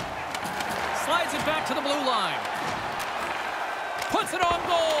Keller. Slides it back to the blue line. Puts it on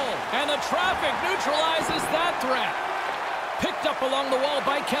goal. And the traffic neutralizes that threat. Picked up along the wall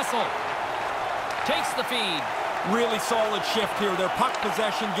by Kessel. Takes the feed. Really solid shift here. Their puck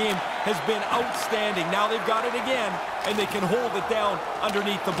possession game has been outstanding. Now they've got it again, and they can hold it down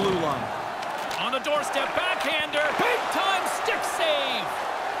underneath the blue line. On the doorstep, backhander. Big-time stick save.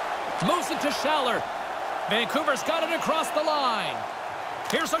 Moves it to Schaller. Vancouver's got it across the line.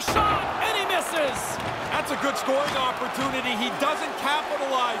 Here's a shot, and he misses. That's a good scoring opportunity. He doesn't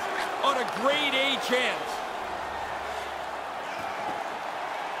capitalize on a grade A chance.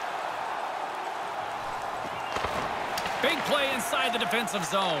 inside the defensive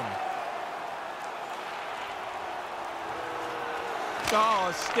zone.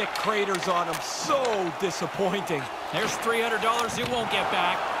 Oh, stick craters on him. So disappointing. There's $300 he won't get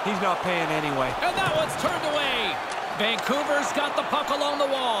back. He's not paying anyway. And that one's turned away. Vancouver's got the puck along the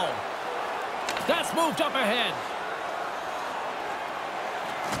wall. That's moved up ahead.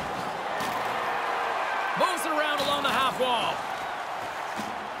 Moves it around along the half wall.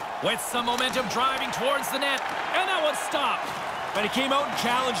 With some momentum driving towards the net. And that one's stopped. But he came out and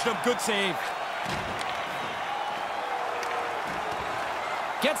challenged him. Good save.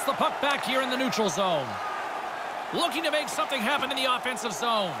 Gets the puck back here in the neutral zone. Looking to make something happen in the offensive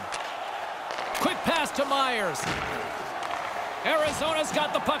zone. Quick pass to Myers. Arizona's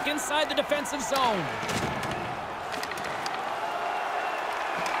got the puck inside the defensive zone.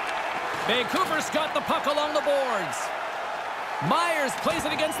 Vancouver's got the puck along the boards. Myers plays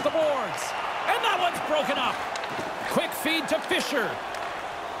it against the boards. And that one's broken up. Quick feed to Fisher.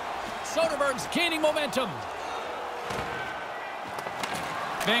 Soderberg's gaining momentum.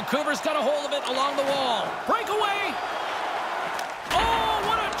 Vancouver's got a hold of it along the wall. Breakaway. Oh,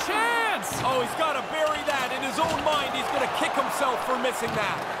 what a chance! Oh, he's got to bury that. In his own mind, he's going to kick himself for missing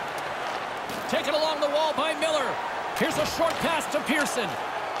that. Taken along the wall by Miller. Here's a short pass to Pearson.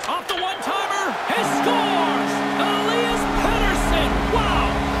 Off the one-timer. He scores! Elias Pettersson. Wow!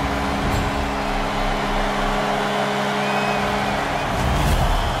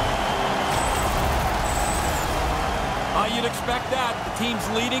 You'd expect that. The team's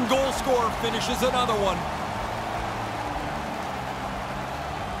leading goal scorer finishes another one.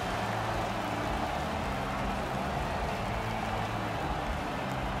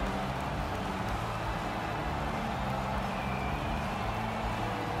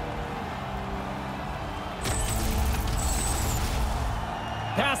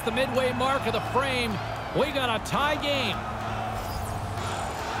 Past the midway mark of the frame, we got a tie game.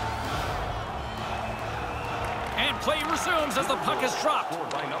 And play resumes as the puck is dropped.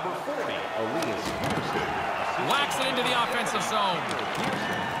 By number 40, Elias Pettersson. Whacks it into the offensive zone.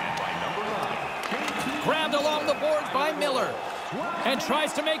 And by number 9, Grabbed along the boards by Miller. And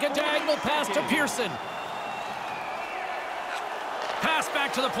tries to make a diagonal pass to Pearson. Pass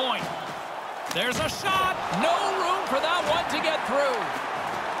back to the point. There's a shot. No room for that one to get through.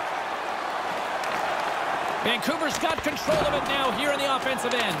 Vancouver's got control of it now here in the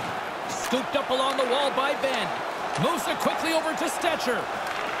offensive end. Scooped up along the wall by Ben. Moves it quickly over to Stetcher.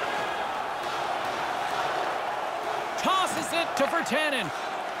 Tosses it to Virtanen.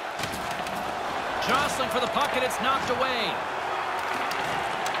 Jostling for the puck, and it's knocked away.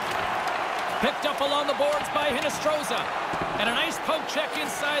 Picked up along the boards by Hinostroza. And a nice poke check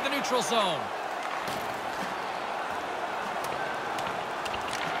inside the neutral zone.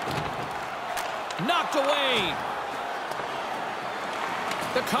 Knocked away.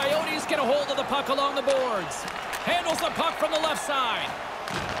 The Coyotes get a hold of the puck along the boards. Handles the puck from the left side.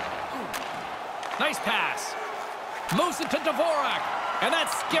 Nice pass. Moves it to Dvorak. And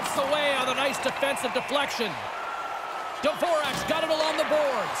that skips away on a nice defensive deflection. Dvorak's got it along the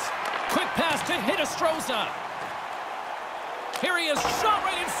boards. Quick pass to Hinostroza. Here he is, shot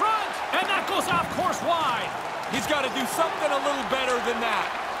right in front. And that goes off course wide. He's got to do something a little better than that.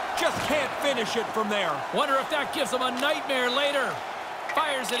 Just can't finish it from there. Wonder if that gives him a nightmare later.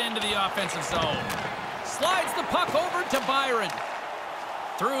 Fires it into the offensive zone. Slides the puck over to Byron.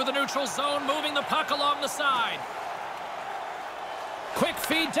 Through the neutral zone, moving the puck along the side. Quick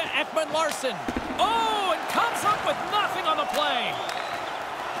feed to Ekman Larsson. Oh, and comes up with nothing on the play.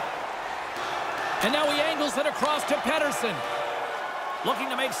 And now he angles it across to Pettersson. Looking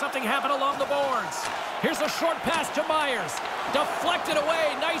to make something happen along the boards. Here's a short pass to Myers. Deflected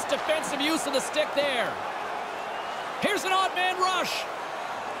away. Nice defensive use of the stick there. Here's an odd man rush.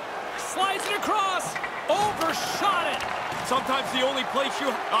 Slides it across. Overshot it. Sometimes the only place you...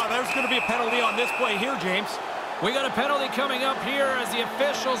 Oh, there's going to be a penalty on this play here, James. We got a penalty coming up here as the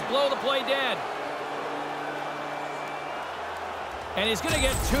officials blow the play dead. And he's going to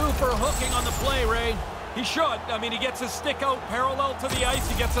get 2 for hooking on the play, Ray. He should. I mean, he gets his stick out parallel to the ice.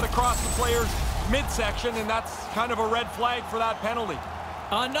 He gets it across the player's midsection, and that's kind of a red flag for that penalty.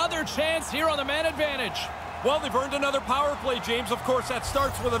 Another chance here on the man advantage. Well, they've earned another power play, James. Of course, that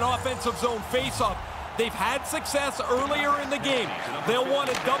starts with an offensive zone face-off. They've had success earlier in the game. They'll want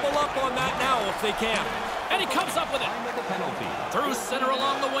to double up on that now if they can. And he comes up with it. Through center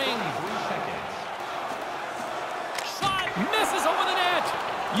along the wing. Shot misses over the net.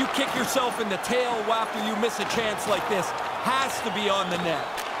 You kick yourself in the tail after you miss a chance like this. Has to be on the net.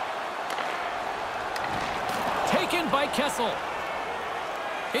 Taken by Kessel.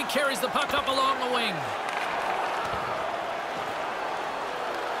 He carries the puck up along the wing.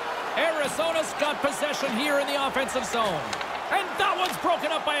 Arizona's got possession here in the offensive zone. And that one's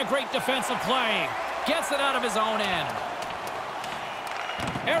broken up by a great defensive play. Gets it out of his own end.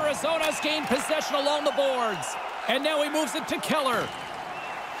 Arizona's gained possession along the boards. And now he moves it to Keller.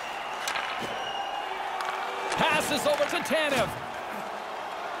 Passes over to Tanev.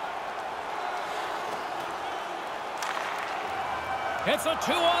 It's a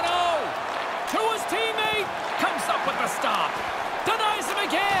 2-on-0. To his teammate. Comes up with the stop. Denies him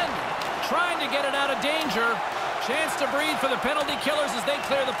again. Trying to get it out of danger. Chance to breathe for the penalty killers as they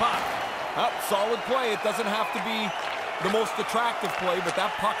clear the puck. Solid play. It doesn't have to be the most attractive play, but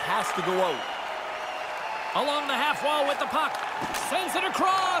that puck has to go out. Along the half wall with the puck. Sends it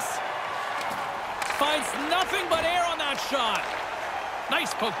across. Finds nothing but air on that shot.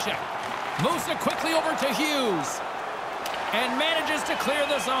 Nice poke check. Moves it quickly over to Hughes. And manages to clear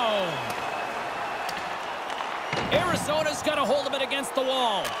the zone. Arizona's got a hold of it against the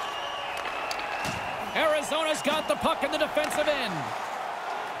wall. Arizona's got the puck in the defensive end.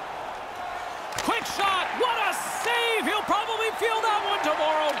 Quick shot. What a save. He'll probably feel that one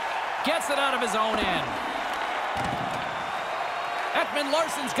tomorrow. Gets it out of his own end.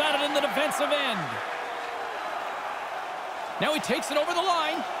 Ekman-Larsson's got it in the defensive end. Now he takes it over the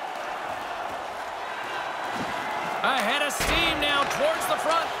line. Ahead of steam now towards the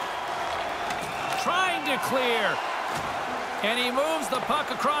front. Trying to clear. And he moves the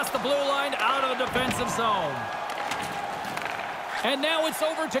puck across the blue line out of the defensive zone. And now it's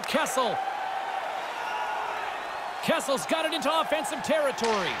over to Kessel. Kessel's got it into offensive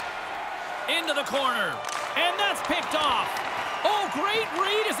territory. Into the corner. And that's picked off. Oh, great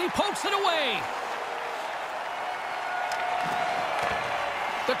read as he pokes it away.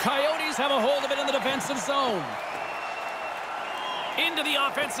 The Coyotes have a hold of it in the defensive zone. Into the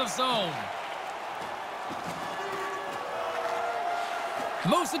offensive zone.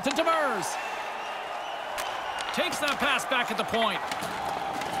 Moves it to Demers. Takes that pass back at the point.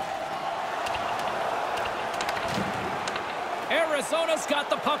 Arizona's got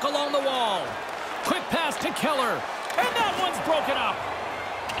the puck along the wall. Quick pass to Keller. And that one's broken up.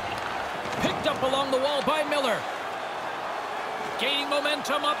 Picked up along the wall by Miller. Gaining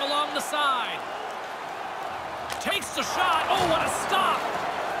momentum up along the side. Takes the shot. Oh, what a stop.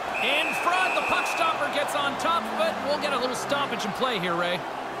 In front, the puck stopper gets on top of it. We'll get a little stoppage in play here, Ray.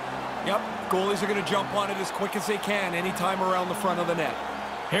 Yep, goalies are going to jump on it as quick as they can anytime around the front of the net.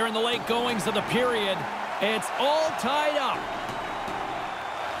 Here in the late goings of the period, it's all tied up.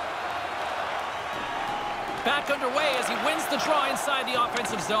 Back underway as he wins the draw inside the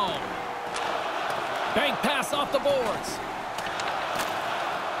offensive zone. Bank pass off the boards.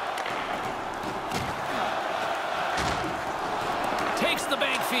 Takes the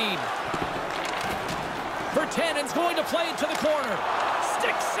bank feed. Virtanen's going to play it to the corner.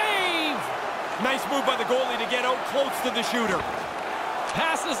 Stick save! Nice move by the goalie to get out close to the shooter.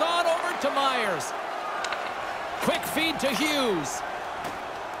 Passes on over to Myers. Quick feed to Hughes.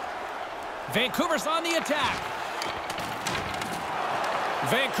 Vancouver's on the attack.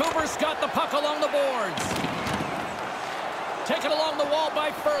 Vancouver's got the puck along the boards. Taken along the wall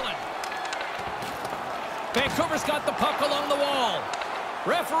by Ferland. Vancouver's got the puck along the wall.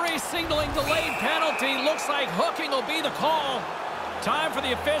 Referee signaling delayed penalty. Looks like hooking will be the call. Time for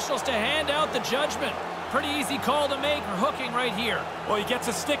the officials to hand out the judgment. Pretty easy call to make for hooking right here. Well, he gets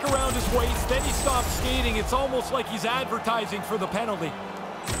a stick around his waist, then he stops skating. It's almost like he's advertising for the penalty.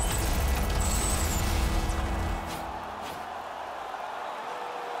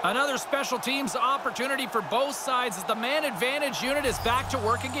 Another special teams opportunity for both sides as the man advantage unit is back to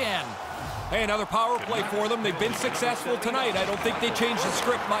work again. Hey, another power play for them. They've been successful tonight. I don't think they changed the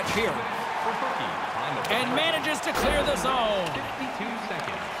script much here. And manages to clear the zone. 52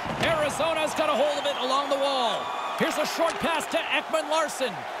 seconds. Arizona's got a hold of it along the wall. Here's a short pass to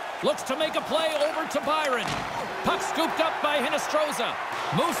Ekman-Larsson. Looks to make a play over to Byron. Puck scooped up by Hinostroza.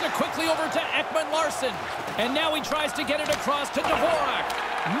 Moves it quickly over to Ekman-Larsson. And now he tries to get it across to Dvorak.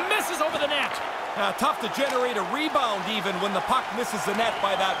 Misses over the net. Tough to generate a rebound even when the puck misses the net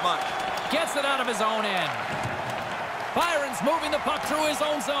by that much. Gets it out of his own end. Byron's moving the puck through his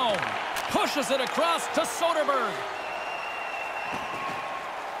own zone. Pushes it across to Soderberg.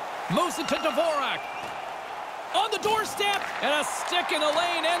 Moves it to Dvorak. On the doorstep. And a stick in the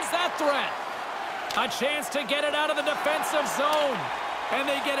lane ends that threat. A chance to get it out of the defensive zone. And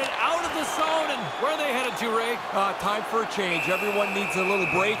they get it out of the zone. And where are they headed to, Ray? Time for a change. Everyone needs a little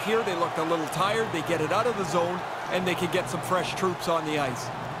break here. They looked a little tired. They get it out of the zone, and they can get some fresh troops on the ice.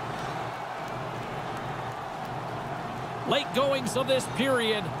 Late goings of this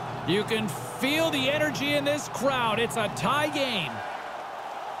period. You can feel the energy in this crowd. It's a tie game.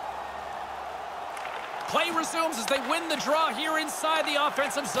 Play resumes as they win the draw here inside the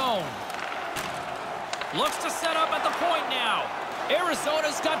offensive zone. Looks to set up at the point now.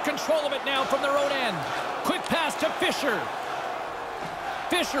 Arizona's got control of it now from their own end. Quick pass to Fisher.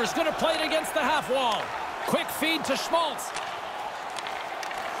 Fisher's going to play it against the half wall. Quick feed to Schmaltz.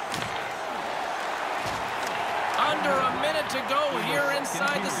 Under a minute to go here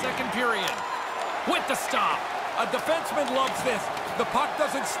inside the second period. With the stop. A defenseman loves this. The puck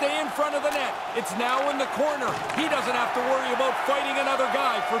doesn't stay in front of the net. It's now in the corner. He doesn't have to worry about fighting another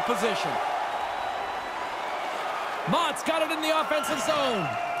guy for position. Mott's got it in the offensive zone.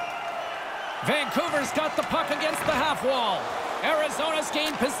 Vancouver's got the puck against the half wall. Arizona's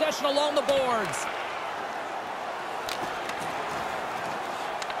gained possession along the boards.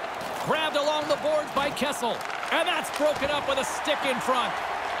 Grabbed along the boards by Kessel. And that's broken up with a stick in front.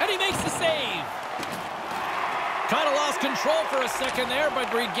 And he makes the save. Kind of lost control for a second there,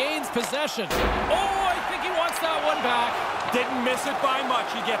 but regains possession. Oh, I think he wants that one back. Didn't miss it by much.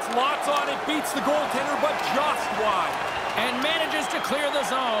 He gets lots on it, beats the goaltender, but just wide. And manages to clear the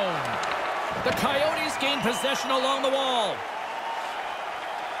zone. The Coyotes gain possession along the wall.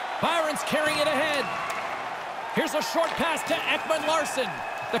 Byron's carrying it ahead. Here's a short pass to Ekman-Larsson.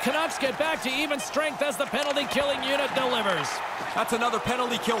 The Canucks get back to even strength as the penalty-killing unit delivers. That's another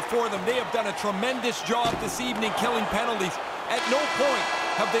penalty kill for them. They have done a tremendous job this evening killing penalties. At no point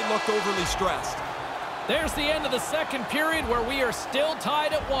have they looked overly stressed. There's the end of the second period where we are still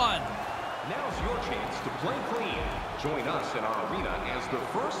tied at 1. Now's your chance to play clean. Join us in our arena as the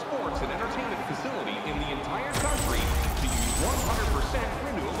first sports and entertainment facility in the entire country to use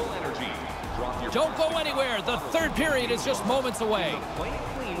 100% renewable energy. Don't go anywhere. The third period is just moments away. Play it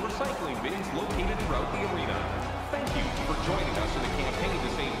clean recycling bins located throughout the arena. Thank you for joining us in the campaign to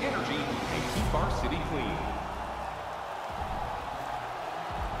save energy and keep our city clean.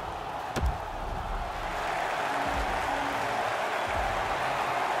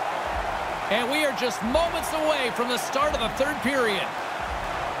 And we are just moments away from the start of the third period.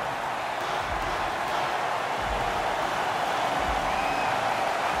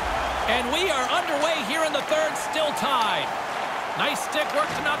 And we are underway here in the third, still tied. Nice stick work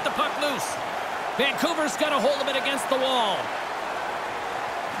to knock the puck loose. Vancouver's got a hold of it against the wall.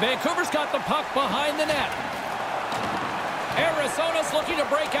 Vancouver's got the puck behind the net. Arizona's looking to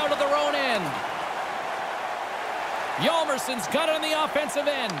break out of their own end. Hjalmarsson's got it on the offensive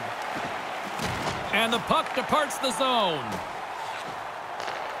end. And the puck departs the zone.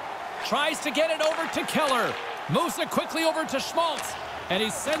 Tries to get it over to Keller. Moves it quickly over to Schmaltz. And he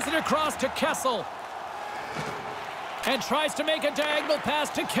sends it across to Kessel. And tries to make a diagonal pass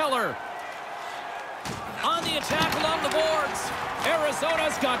to Keller. On the attack along the boards.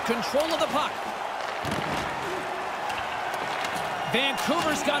 Arizona's got control of the puck.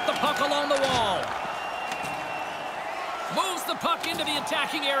 Vancouver's got the puck along the wall. Moves the puck into the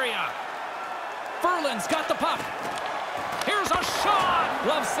attacking area. Ferland's got the puck. Here's a shot.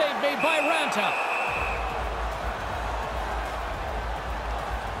 Glove save made by Ranta.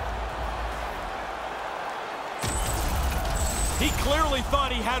 He clearly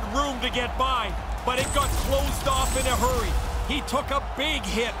thought he had room to get by, but it got closed off in a hurry. He took a big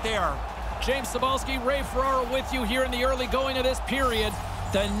hit there. James Cybulski, Ray Ferraro with you here in the early going of this period.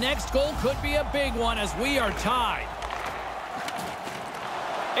 The next goal could be a big one as we are tied.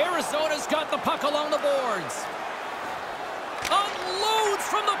 Arizona's got the puck along the boards. Unloads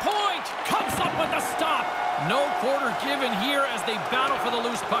from the point. Comes up with the stop. No quarter given here as they battle for the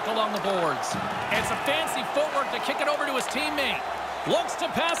loose puck along the boards. It's a fancy footwork to kick it over to his teammate. Looks to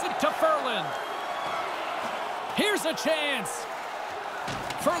pass it to Ferland. Here's a chance.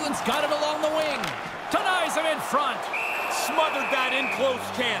 Ferland's got it along the wing. Denies him in front. Smothered that in close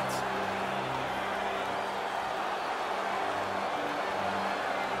chance.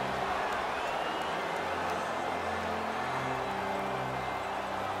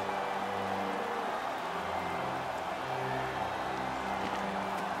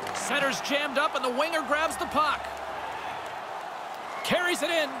 Center's jammed up and the winger grabs the puck. Carries it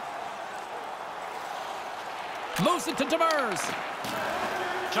in. Moves it to Demers.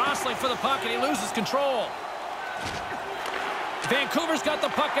 Jostling for the puck and he loses control. Vancouver's got the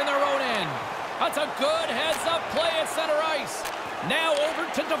puck in their own end. That's a good heads-up play at center ice. Now over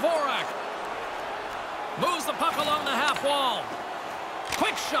to Dvorak. Moves the puck along the half wall.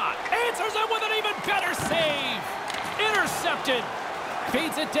 Quick shot. Answers it with an even better save. Intercepted.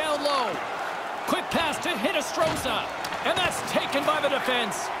 Feeds it down low. Quick pass to Hinostroza. And that's taken by the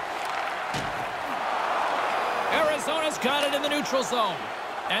defense. Arizona's got it in the neutral zone.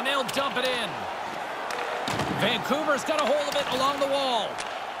 And they'll dump it in. Vancouver's got a hold of it along the wall.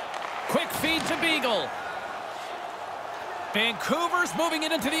 Quick feed to Beagle. Vancouver's moving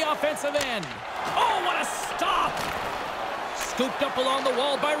it into the offensive end. Oh, what a stop! Scooped up along the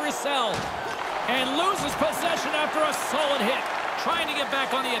wall by Roussel. And loses possession after a solid hit. Trying to get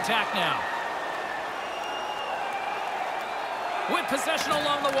back on the attack now. With possession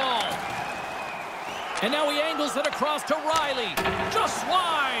along the wall. And now he angles it across to Riley. Just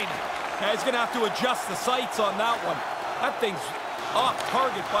wide. Yeah, he's going to have to adjust the sights on that one. That thing's off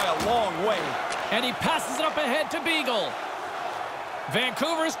target by a long way. And he passes it up ahead to Beagle.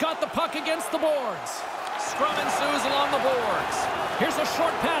 Vancouver's got the puck against the boards. Scrum ensues along the boards. Here's a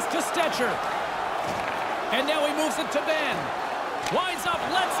short pass to Stetcher. And now he moves it to Ben. Winds up,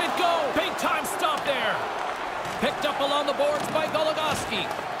 lets it go. Big time stop there. Picked up along the boards by Goligoski.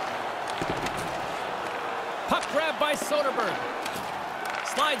 Puck grabbed by Soderberg.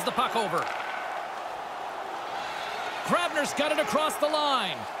 Slides the puck over. Grabner's got it across the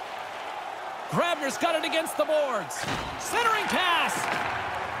line. Grabner's got it against the boards. Centering pass.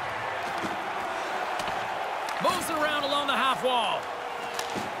 Moves it around along the half wall.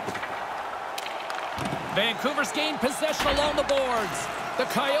 Vancouver's gained possession along the boards. The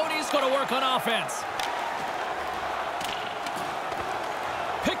Coyotes going to work on offense.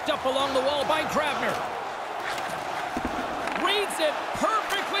 Picked up along the wall by Grabner. Reads it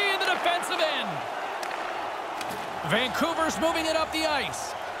perfectly in the defensive end. Vancouver's moving it up the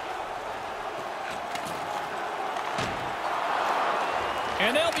ice.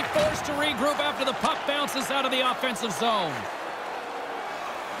 And they'll be forced to regroup after the puck bounces out of the offensive zone.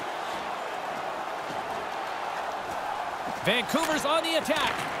 Vancouver's on the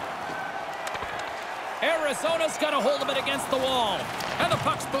attack. Arizona's got a hold of it against the wall. And the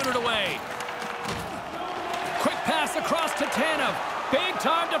puck's booted away. Quick pass across to Tanev.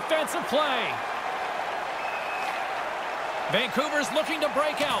 Big-time defensive play. Vancouver's looking to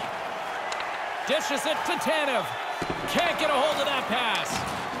break out. Dishes it to Tanev. Can't get a hold of that pass.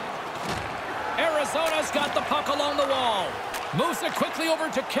 Arizona's got the puck along the wall. Moves it quickly over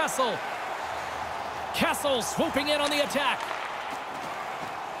to Kessel. Kessel swooping in on the attack.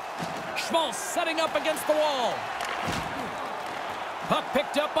 Schmaltz setting up against the wall. Puck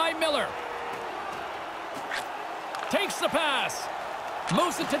picked up by Miller. Takes the pass.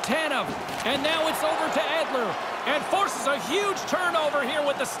 Moves it to Tanev. And now it's over to Edler. And forces a huge turnover here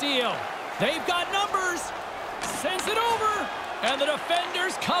with the steal. They've got numbers. Sends it over. And the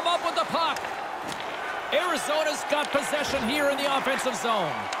defenders come up with the puck. Arizona's got possession here in the offensive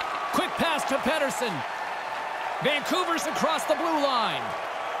zone. Quick pass to Pettersson. Vancouver's across the blue line.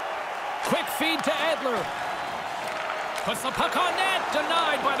 Quick feed to Edler. Puts the puck on net.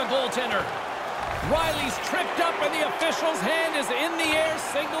 Denied by the goaltender. Riley's tripped up and the official's hand is in the air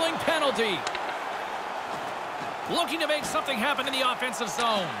signaling penalty. Looking to make something happen in the offensive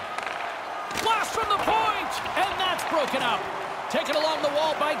zone. Blast from the point! And that's broken up. Taken along the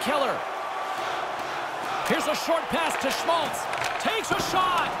wall by Keller. Here's a short pass to Schmaltz. Takes a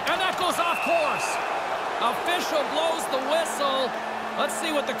shot, and that goes off course. Official blows the whistle. Let's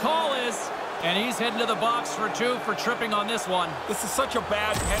see what the call is. And he's heading to the box for 2 for tripping on this one. This is such a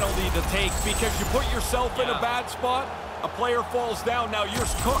bad penalty to take because you put yourself in a bad spot. A player falls down. Now you're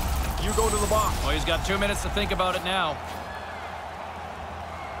cooked. You go to the box. Well, he's got 2 minutes to think about it now.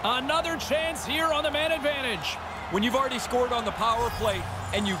 Another chance here on the man advantage. When you've already scored on the power play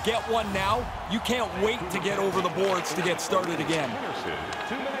and you get one now, you can't wait to get over the boards to get started again.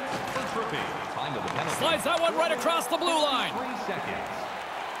 2 minutes for tripping. Time of the penalty. Slides that one right across the blue line. 3 seconds.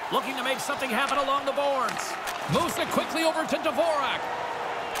 Looking to make something happen along the boards. Moves it quickly over to Dvorak.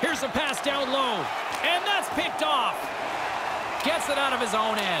 Here's a pass down low. And that's picked off. Gets it out of his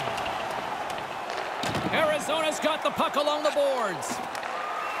own end. Arizona's got the puck along the boards.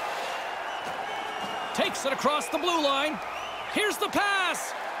 Takes it across the blue line. Here's the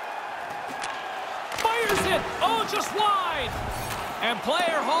pass. Fires it. Oh, just wide. And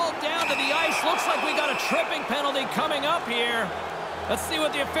player hauled down to the ice. Looks like we got a tripping penalty coming up here. Let's see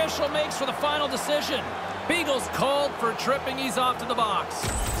what the official makes for the final decision. Beagle's called for tripping. He's off to the box.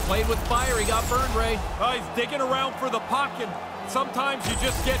 Played with fire. He got burned, Ray. He's digging around for the puck, and sometimes you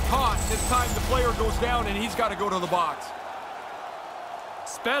just get caught. This time the player goes down, and he's got to go to the box.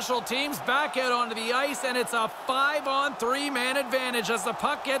 Special teams back out onto the ice, and it's a 5-on-3 man advantage as the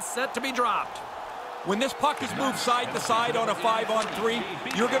puck gets set to be dropped. When this puck is moved side to side on a 5-on-3,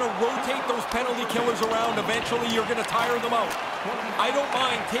 you're going to rotate those penalty killers around. Eventually, you're going to tire them out. I don't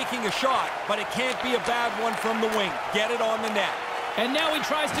mind taking a shot, but it can't be a bad one from the wing. Get it on the net. And now he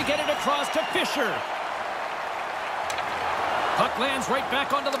tries to get it across to Fisher. Puck lands right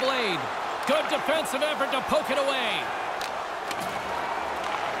back onto the blade. Good defensive effort to poke it away.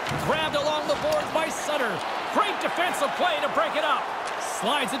 Grabbed along the boards by Sutter. Great defensive play to break it up.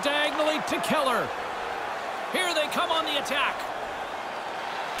 Slides it diagonally to Keller. Here they come on the attack.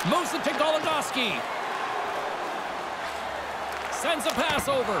 Moves it to Goligoski. Sends a pass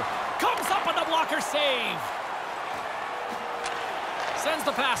over. Comes up on the blocker save. Sends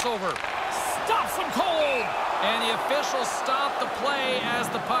the pass over. Stops him cold. And the officials stop the play as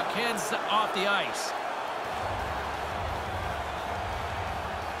the puck heads off the ice.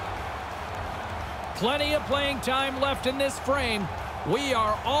 Plenty of playing time left in this frame. We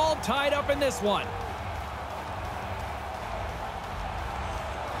are all tied up in this one.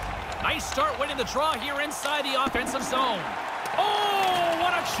 Nice start winning the draw here inside the offensive zone. Oh,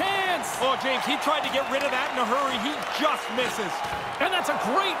 what a chance! Oh, James, he tried to get rid of that in a hurry. He just misses. And that's a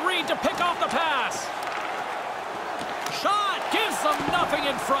great read to pick off the pass. Shot gives them nothing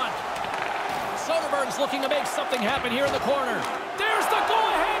in front. Soderberg's looking to make something happen here in the corner. There's the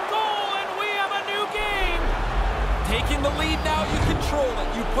go-ahead goal, and we have a new game. Taking the lead now, you control it.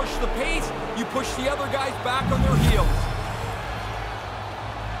 You push the pace, you push the other guys back on their heels.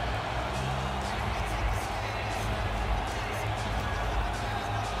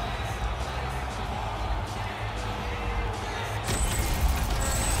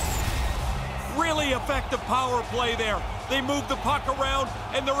 Really effective power play there. They move the puck around,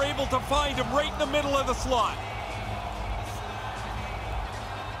 and they're able to find him right in the middle of the slot.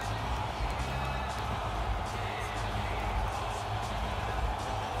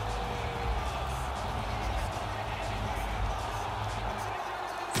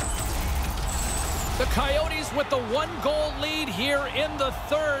 The Coyotes with the one-goal lead here in the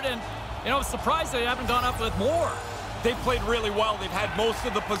third, and, you know, I'm surprised they haven't gone up with more. They've played really well. They've had most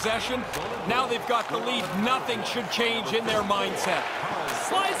of the possession. Now they've got the lead. Nothing should change in their mindset.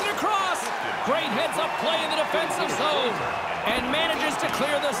 Slides it across. Great heads-up play in the defensive zone. And manages to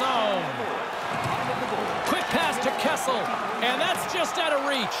clear the zone. Quick pass to Kessel. And that's just out of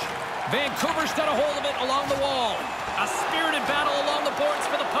reach. Vancouver's got a hold of it along the wall. A spirited battle along the boards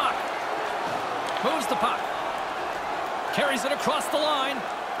for the puck. Moves the puck. Carries it across the line.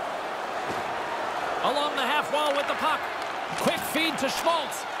 Along the half wall with the puck. Quick feed to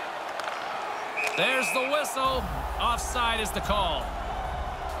Schmaltz. There's the whistle. Offside is the call.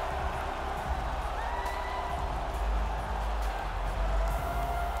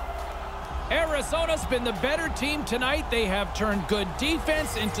 Arizona's been the better team tonight. They have turned good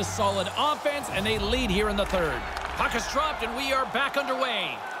defense into solid offense, and they lead here in the third. Puck is dropped, and we are back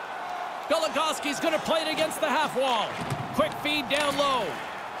underway. Goligoski's going to play it against the half wall. Quick feed down low.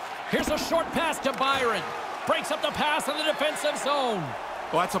 Here's a short pass to Byron. Breaks up the pass in the defensive zone.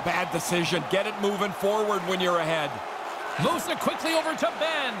 Well, that's a bad decision. Get it moving forward when you're ahead. Moves it quickly over to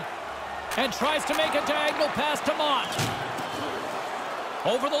Ben. And tries to make a diagonal pass to Mott.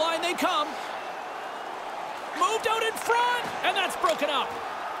 Over the line they come. Moved out in front. And that's broken up.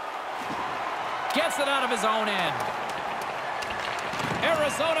 Gets it out of his own end.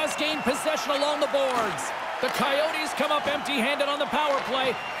 Arizona's gained possession along the boards. The Coyotes come up empty-handed on the power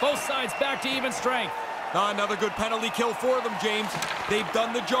play. Both sides back to even strength. Another good penalty kill for them, James. They've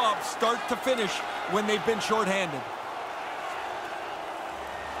done the job start to finish when they've been shorthanded.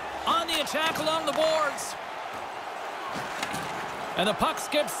 On the attack along the boards. And the puck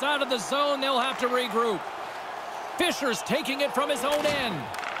skips out of the zone. They'll have to regroup. Fisher's taking it from his own end.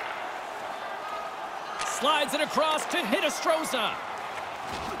 Slides it across to Hiddestroza.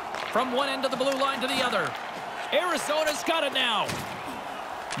 From one end of the blue line to the other. Arizona's got it now.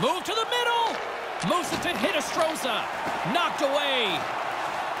 Move to the middle. Moves it to Hiddestroza. Knocked away.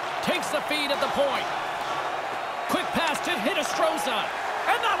 Takes the feed at the point. Quick pass to Hiddestroza.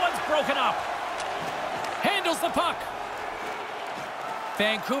 And that one's broken up. Handles the puck.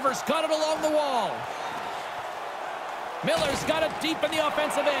 Vancouver's got it along the wall. Miller's got it deep in the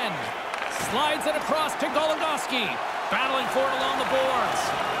offensive end. Slides it across to Goligoski. Battling for it along the boards.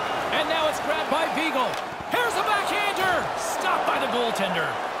 And now it's grabbed by Beagle. Here's a backhander. Stopped by the goaltender.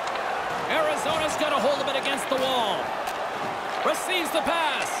 Arizona's got a hold of it against the wall. Receives the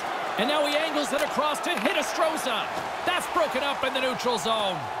pass. And now he angles it across to Hiddestroza. That's broken up in the neutral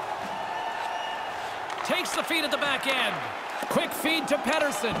zone. Takes the feed at the back end. Quick feed to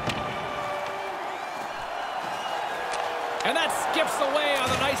Pettersson. And that skips away on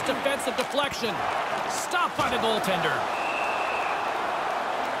a nice defensive deflection. Stopped by the goaltender.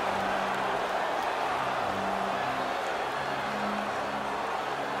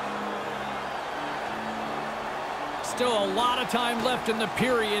 Still a lot of time left in the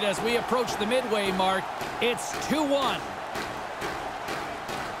period as we approach the midway mark. It's 2-1.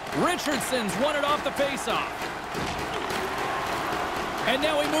 Richardson's won it off the faceoff. And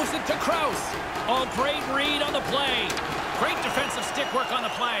now he moves it to Krause. Oh, great read on the play. Great defensive stick work on the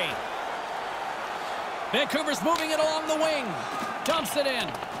play. Vancouver's moving it along the wing. Dumps it in.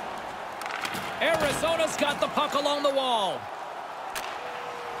 Arizona's got the puck along the wall.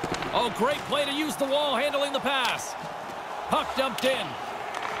 Oh, great play to use the wall handling the pass. Puck dumped in.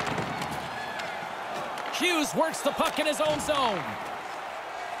 Hughes works the puck in his own zone.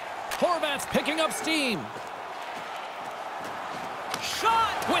 Horvat's picking up steam.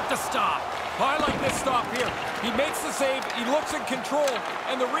 Shot with the stop. I like this stop here. He makes the save, he looks in control,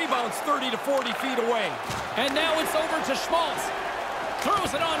 and the rebound's 30 to 40 feet away. And now it's over to Schmaltz.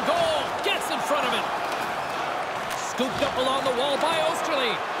 Throws it on goal. Gets in front of it. Scooped up along the wall by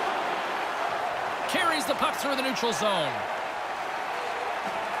Osterley. Carries the puck through the neutral zone.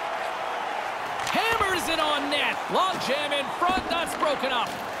 Hammers it on net. Long jam in front. That's broken up.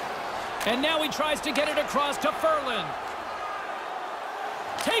 And now he tries to get it across to Ferland.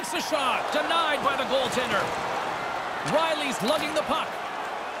 Takes a shot. Denied by the goaltender. Riley's lugging the puck.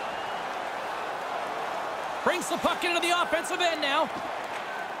 Brings the puck into the offensive end now.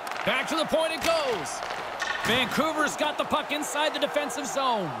 Back to the point it goes. Vancouver's got the puck inside the defensive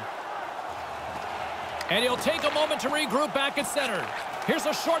zone. And he'll take a moment to regroup back at center. Here's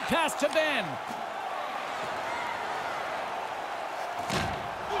a short pass to Ben.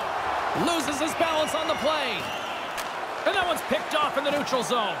 Loses his balance on the play. And that one's picked off in the neutral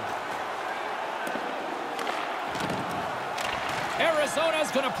zone. Arizona's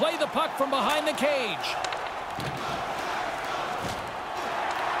going to play the puck from behind the cage.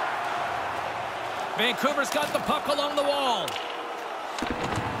 Vancouver's got the puck along the wall.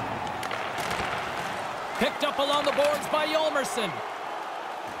 Picked up along the boards by Yolmerson.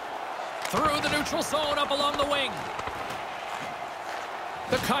 Through the neutral zone up along the wing.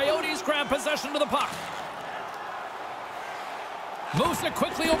 The Coyotes grab possession of the puck. Moves it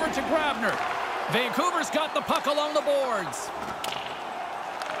quickly over to Grabner. Vancouver's got the puck along the boards.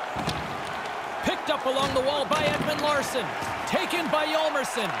 Picked up along the wall by Edmund Larson. Taken by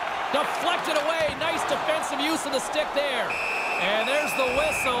Yolmerson. Deflected away. Nice defensive use of the stick there. And there's the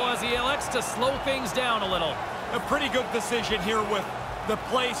whistle as he elects to slow things down a little. A pretty good decision here with the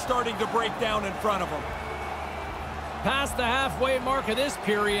play starting to break down in front of him. Past the halfway mark of this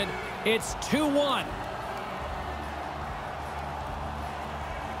period, it's 2-1.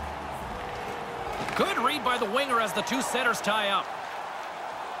 Good read by the winger as the two centers tie up.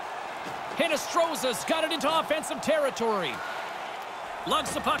 Hinostroza's got it into offensive territory.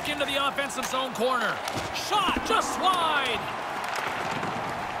 Lugs the puck into the offensive zone corner. Shot just wide.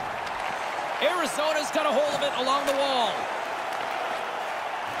 Arizona's got a hold of it along the wall.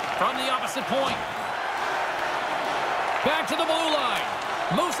 From the opposite point. Back to the blue line.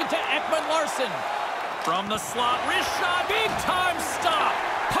 Moves it to Ekman Larson. From the slot, wrist shot, big time stop.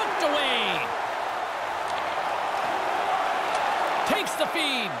 Poked away. Takes the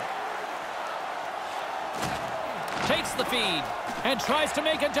feed. Takes the feed. And tries to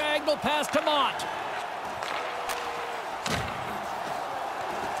make a diagonal pass to Mott.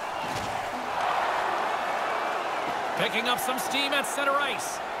 Picking up some steam at center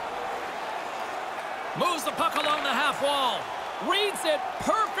ice. Moves the puck along the half wall. Reads it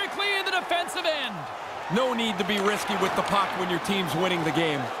perfectly in the defensive end. No need to be risky with the puck when your team's winning the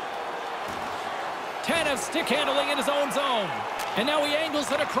game. Tanev stick handling in his own zone. And now he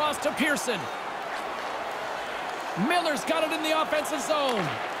angles it across to Pearson. Miller's got it in the offensive zone.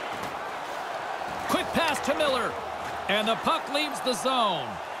 Quick pass to Miller. And the puck leaves the zone.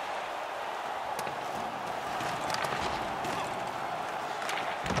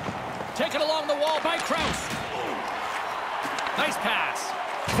 Taken along the wall by Krause. Nice pass.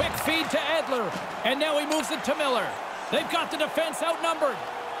 Quick feed to Edler. And now he moves it to Miller. They've got the defense outnumbered.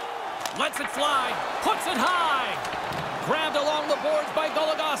 Lets it fly. Puts it high. Grabbed along the boards by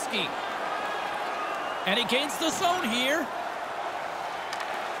Goligoski. And he gains the zone here.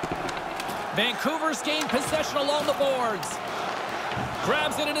 Vancouver's gained possession along the boards.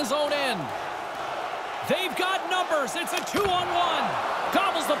 Grabs it in his own end. They've got numbers. It's a 2-on-1.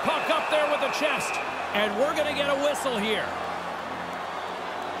 Gobbles the puck up there with the chest. And we're going to get a whistle here.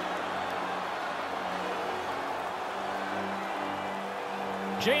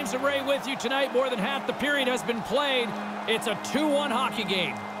 James and Ray with you tonight. More than half the period has been played. It's a 2-1 hockey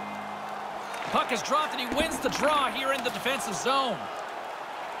game. Puck is dropped and he wins the draw here in the defensive zone.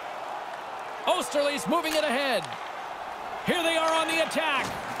 Osterley's moving it ahead. Here they are on the attack.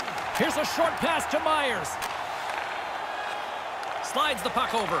 Here's a short pass to Myers. Slides the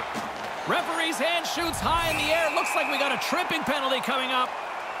puck over. Referee's hand shoots high in the air. Looks like we got a tripping penalty coming up.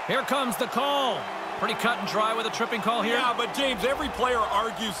 Here comes the call. Pretty cut and dry with a tripping call here. Yeah, but James, every player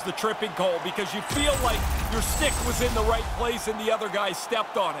argues the tripping call because you feel like your stick was in the right place and the other guy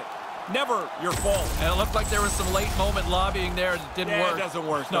stepped on it. Never your fault. And it looked like there was some late moment lobbying there that didn't work. It doesn't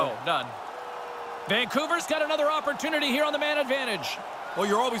work. No, none. Vancouver's got another opportunity here on the man advantage. Well,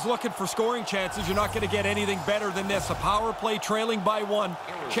 you're always looking for scoring chances. You're not going to get anything better than this. A power play trailing by 1.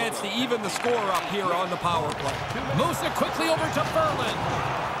 Chance to even the score up here on the power play. Moves it quickly over to Ferland.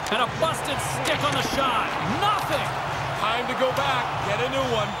 And a busted stick on the shot. Nothing. Time to go back. Get a new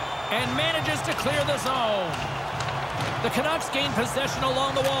one. And manages to clear the zone. The Canucks gain possession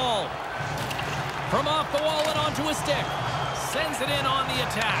along the wall. From off the wall and onto a stick. Sends it in on the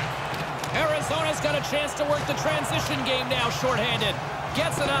attack. Arizona's got a chance to work the transition game now shorthanded.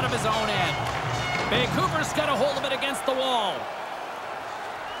 Gets it out of his own end. Vancouver's got a hold of it against the wall.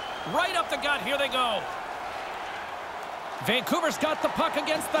 Right up the gut. Here they go. Vancouver's got the puck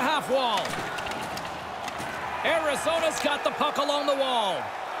against the half wall. Arizona's got the puck along the wall.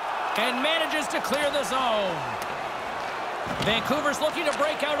 And manages to clear the zone. Vancouver's looking to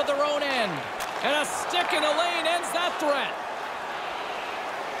break out of their own end. And a stick in the lane ends that threat.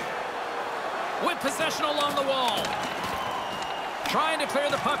 With possession along the wall. Trying to clear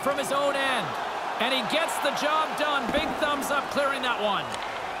the puck from his own end. And he gets the job done. Big thumbs up clearing that one.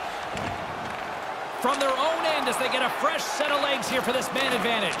 From their own end as they get a fresh set of legs here for this man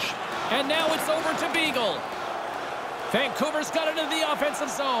advantage. And now it's over to Beagle. Vancouver's got it into the offensive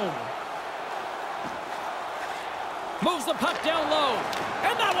zone. Moves the puck down low.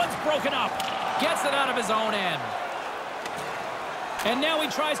 And that one's broken up. Gets it out of his own end. And now he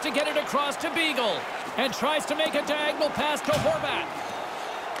tries to get it across to Beagle. And tries to make a diagonal pass to Horvat.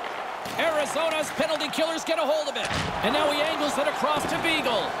 Arizona's penalty killers get a hold of it. And now he angles it across to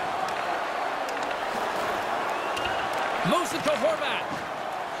Beagle. Moves it to Horvat.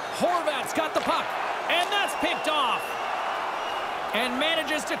 Horvat's got the puck. And that's picked off. And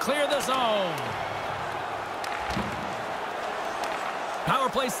manages to clear the zone. Power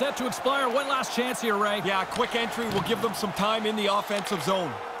play set to expire. One last chance here, Ray. Yeah, quick entry will give them some time in the offensive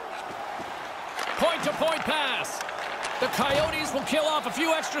zone. Point-to-point pass. The Coyotes will kill off a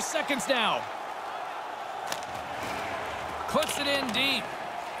few extra seconds now. Puts it in deep.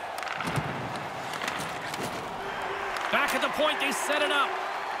 Back at the point, they set it up.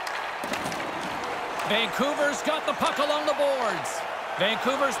 Vancouver's got the puck along the boards.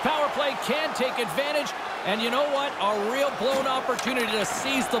 Vancouver's power play can take advantage. And you know what? A real blown opportunity to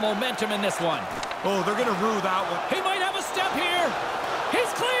seize the momentum in this one. Oh, they're going to rue that one. He might have a step here. He's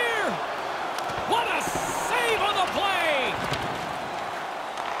clear. What a save on the play.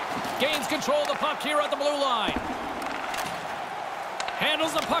 Gains control of the puck here at the blue line.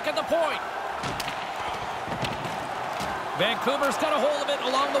 Handles the puck at the point. Vancouver's got a hold of it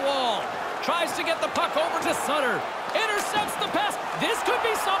along the wall. Tries to get the puck over to Sutter. Intercepts the pass. This could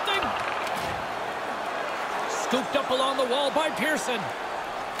be something. Scooped up along the wall by Pearson.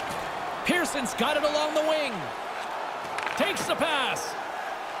 Pearson's got it along the wing. Takes the pass.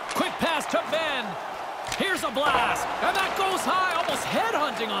 Quick pass to Ben. Here's a blast. And that goes high, almost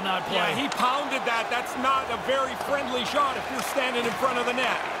headhunting on that play. Yeah, he pounded that. That's not a very friendly shot if you're standing in front of the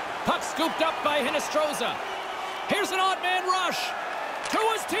net. Puck scooped up by Hinostroza. Here's an odd man rush. To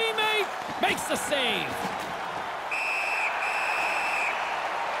his teammate. Makes the save.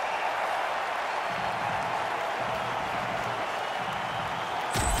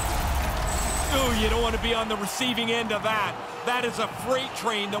 Ooh, you don't want to be on the receiving end of that. That is a freight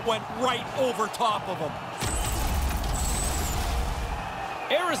train that went right over top of him.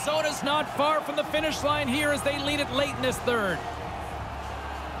 Arizona's not far from the finish line here as they lead it late in this third.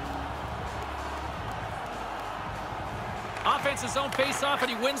 Offensive zone face-off, and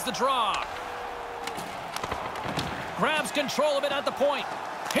he wins the draw. Grabs control of it at the point.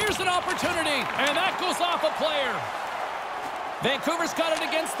 Here's an opportunity, and that goes off a player. Vancouver's got it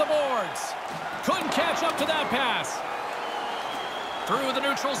against the boards. Couldn't catch up to that pass. Through the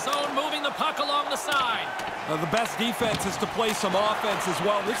neutral zone, moving the puck along the side. The best defense is to play some offense as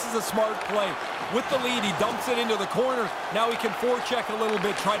well. This is a smart play. With the lead, he dumps it into the corner. Now he can forecheck a little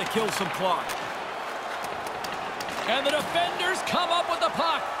bit, try to kill some clock. And the defenders come up with the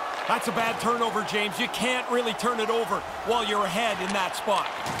puck. That's a bad turnover, James. You can't really turn it over while you're ahead in that spot.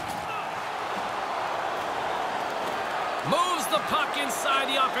 Moves the puck inside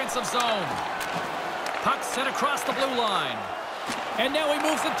the offensive zone. Puck sent across the blue line. And now he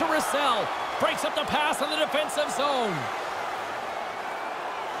moves it to Roussel. Breaks up the pass in the defensive zone.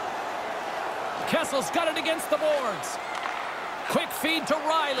 Kessel's got it against the boards. Quick feed to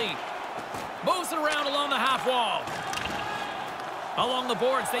Riley. Moves it around along the half wall. Along the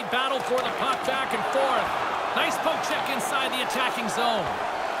boards, they battle for the puck back and forth. Nice poke check inside the attacking zone.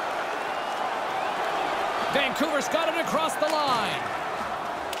 Vancouver's got it across the line.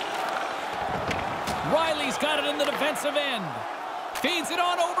 Riley's got it in the defensive end. Feeds it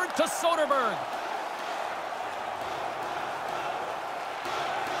on over to Soderberg.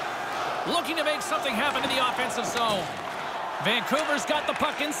 Looking to make something happen in the offensive zone. Vancouver's got the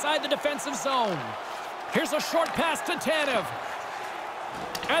puck inside the defensive zone. Here's a short pass to Tanev.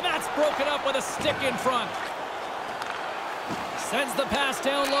 And that's broken up with a stick in front. Sends the pass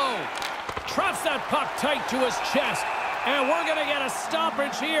down low. Traps that puck tight to his chest. And we're going to get a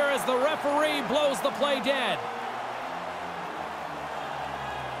stoppage here as the referee blows the play dead.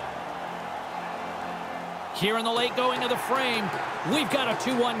 Here in the late going of the frame, we've got a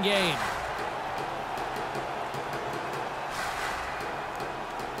 2-1 game.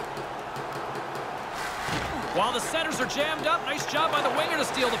 While the centers are jammed up, nice job by the winger to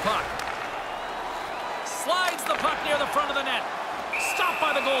steal the puck. Slides the puck near the front of the net. Stopped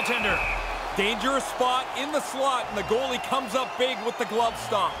by the goaltender. Dangerous spot in the slot, and the goalie comes up big with the glove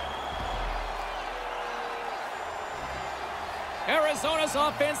stop. Arizona's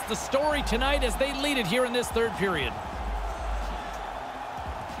offense, the story tonight as they lead it here in this third period.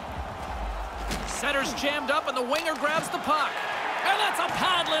 Center's jammed up, and the winger grabs the puck. And that's a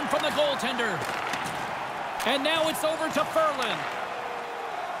paddling from the goaltender. And now it's over to Ferland.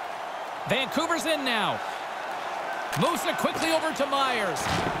 Vancouver's in now. Moves it quickly over to Myers.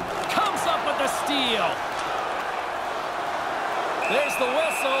 Comes up with the steal. There's the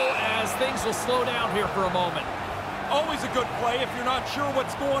whistle as things will slow down here for a moment. Always a good play if you're not sure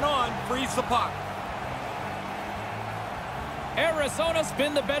what's going on. Freeze the puck. Arizona's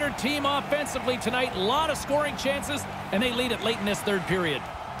been the better team offensively tonight. A lot of scoring chances, and they lead it late in this third period.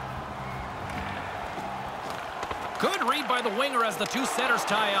 Good read by the winger as the two centers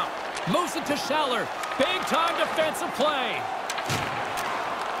tie up. Moves it to Schaller. Big-time defensive play.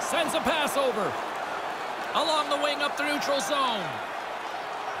 Sends a pass over. Along the wing up the neutral zone.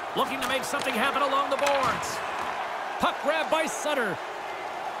 Looking to make something happen along the boards. Puck grab by Sutter.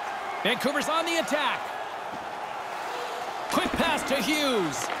 Vancouver's on the attack. Quick pass to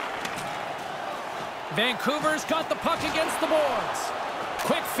Hughes. Vancouver's got the puck against the boards.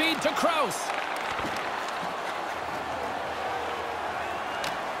 Quick feed to Krause.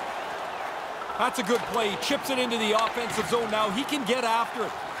 That's a good play. He chips it into the offensive zone now. He can get after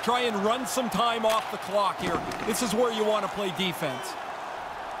it. Try and run some time off the clock here. This is where you want to play defense.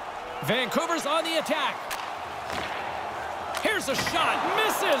 Vancouver's on the attack. Here's a shot.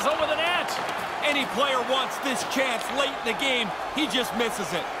 Misses over the net. Any player wants this chance late in the game. He just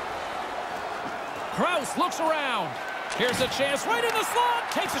misses it. Krause looks around. Here's a chance right in the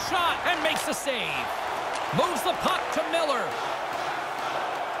slot. Takes a shot and makes the save. Moves the puck to Miller.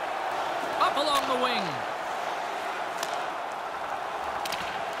 Up along the wing.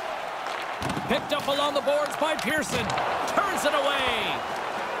 Picked up along the boards by Pearson. Turns it away.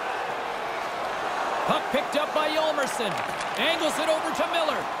 Puck picked up by Yolmerson. Angles it over to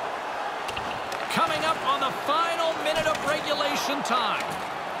Miller. Coming up on the final minute of regulation time.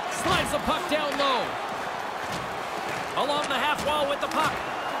 Slides the puck down low. Along the half wall with the puck.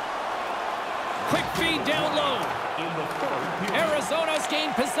 Quick feed down low. Arizona's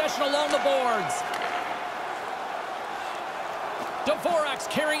gained possession along the boards. Dvorak's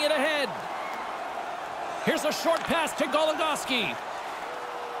carrying it ahead. Here's a short pass to Goligoski.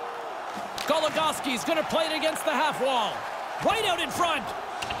 Goligoski's going to play it against the half wall. Right out in front.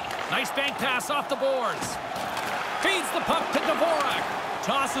 Nice bank pass off the boards. Feeds the puck to Dvorak.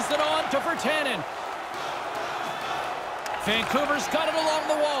 Tosses it on to Virtanen. Vancouver's got it along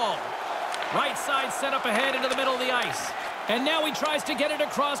the wall. Right side set up ahead into the middle of the ice. And now he tries to get it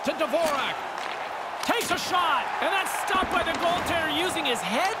across to Dvorak. Takes a shot, and that's stopped by the goaltender using his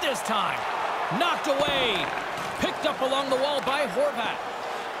head this time. Knocked away. Picked up along the wall by Horvat.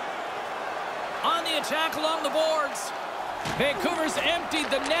 On the attack along the boards. Vancouver's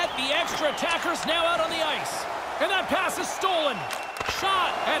emptied the net. The extra attacker's now out on the ice. And that pass is stolen.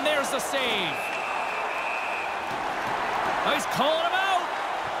 Shot, and there's the save. Nice calling him out.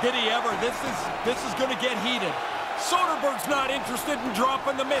 Did he ever? This is going to get heated. Soderberg's not interested in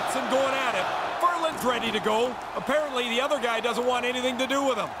dropping the mitts and going at it. Ferland's ready to go. Apparently, the other guy doesn't want anything to do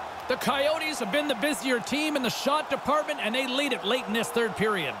with him. The Coyotes have been the busier team in the shot department, and they lead it late in this third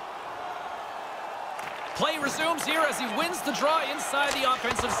period. Play resumes here as he wins the draw inside the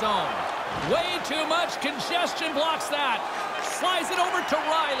offensive zone. Way too much congestion blocks that. Slides it over to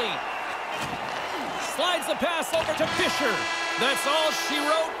Riley. Slides the pass over to Fisher. That's all she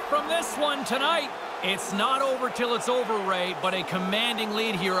wrote from this one tonight. It's not over till it's over, Ray, but a commanding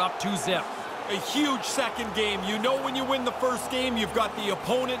lead here up 2-0. A huge second game. You know when you win the first game, you've got the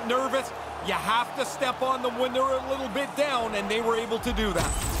opponent nervous. You have to step on them when they're a little bit down, and they were able to do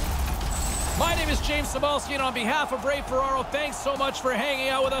that. My name is James Cybulski, and on behalf of Ray Ferraro, thanks so much for hanging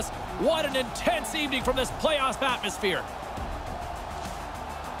out with us. What an intense evening from this playoff atmosphere.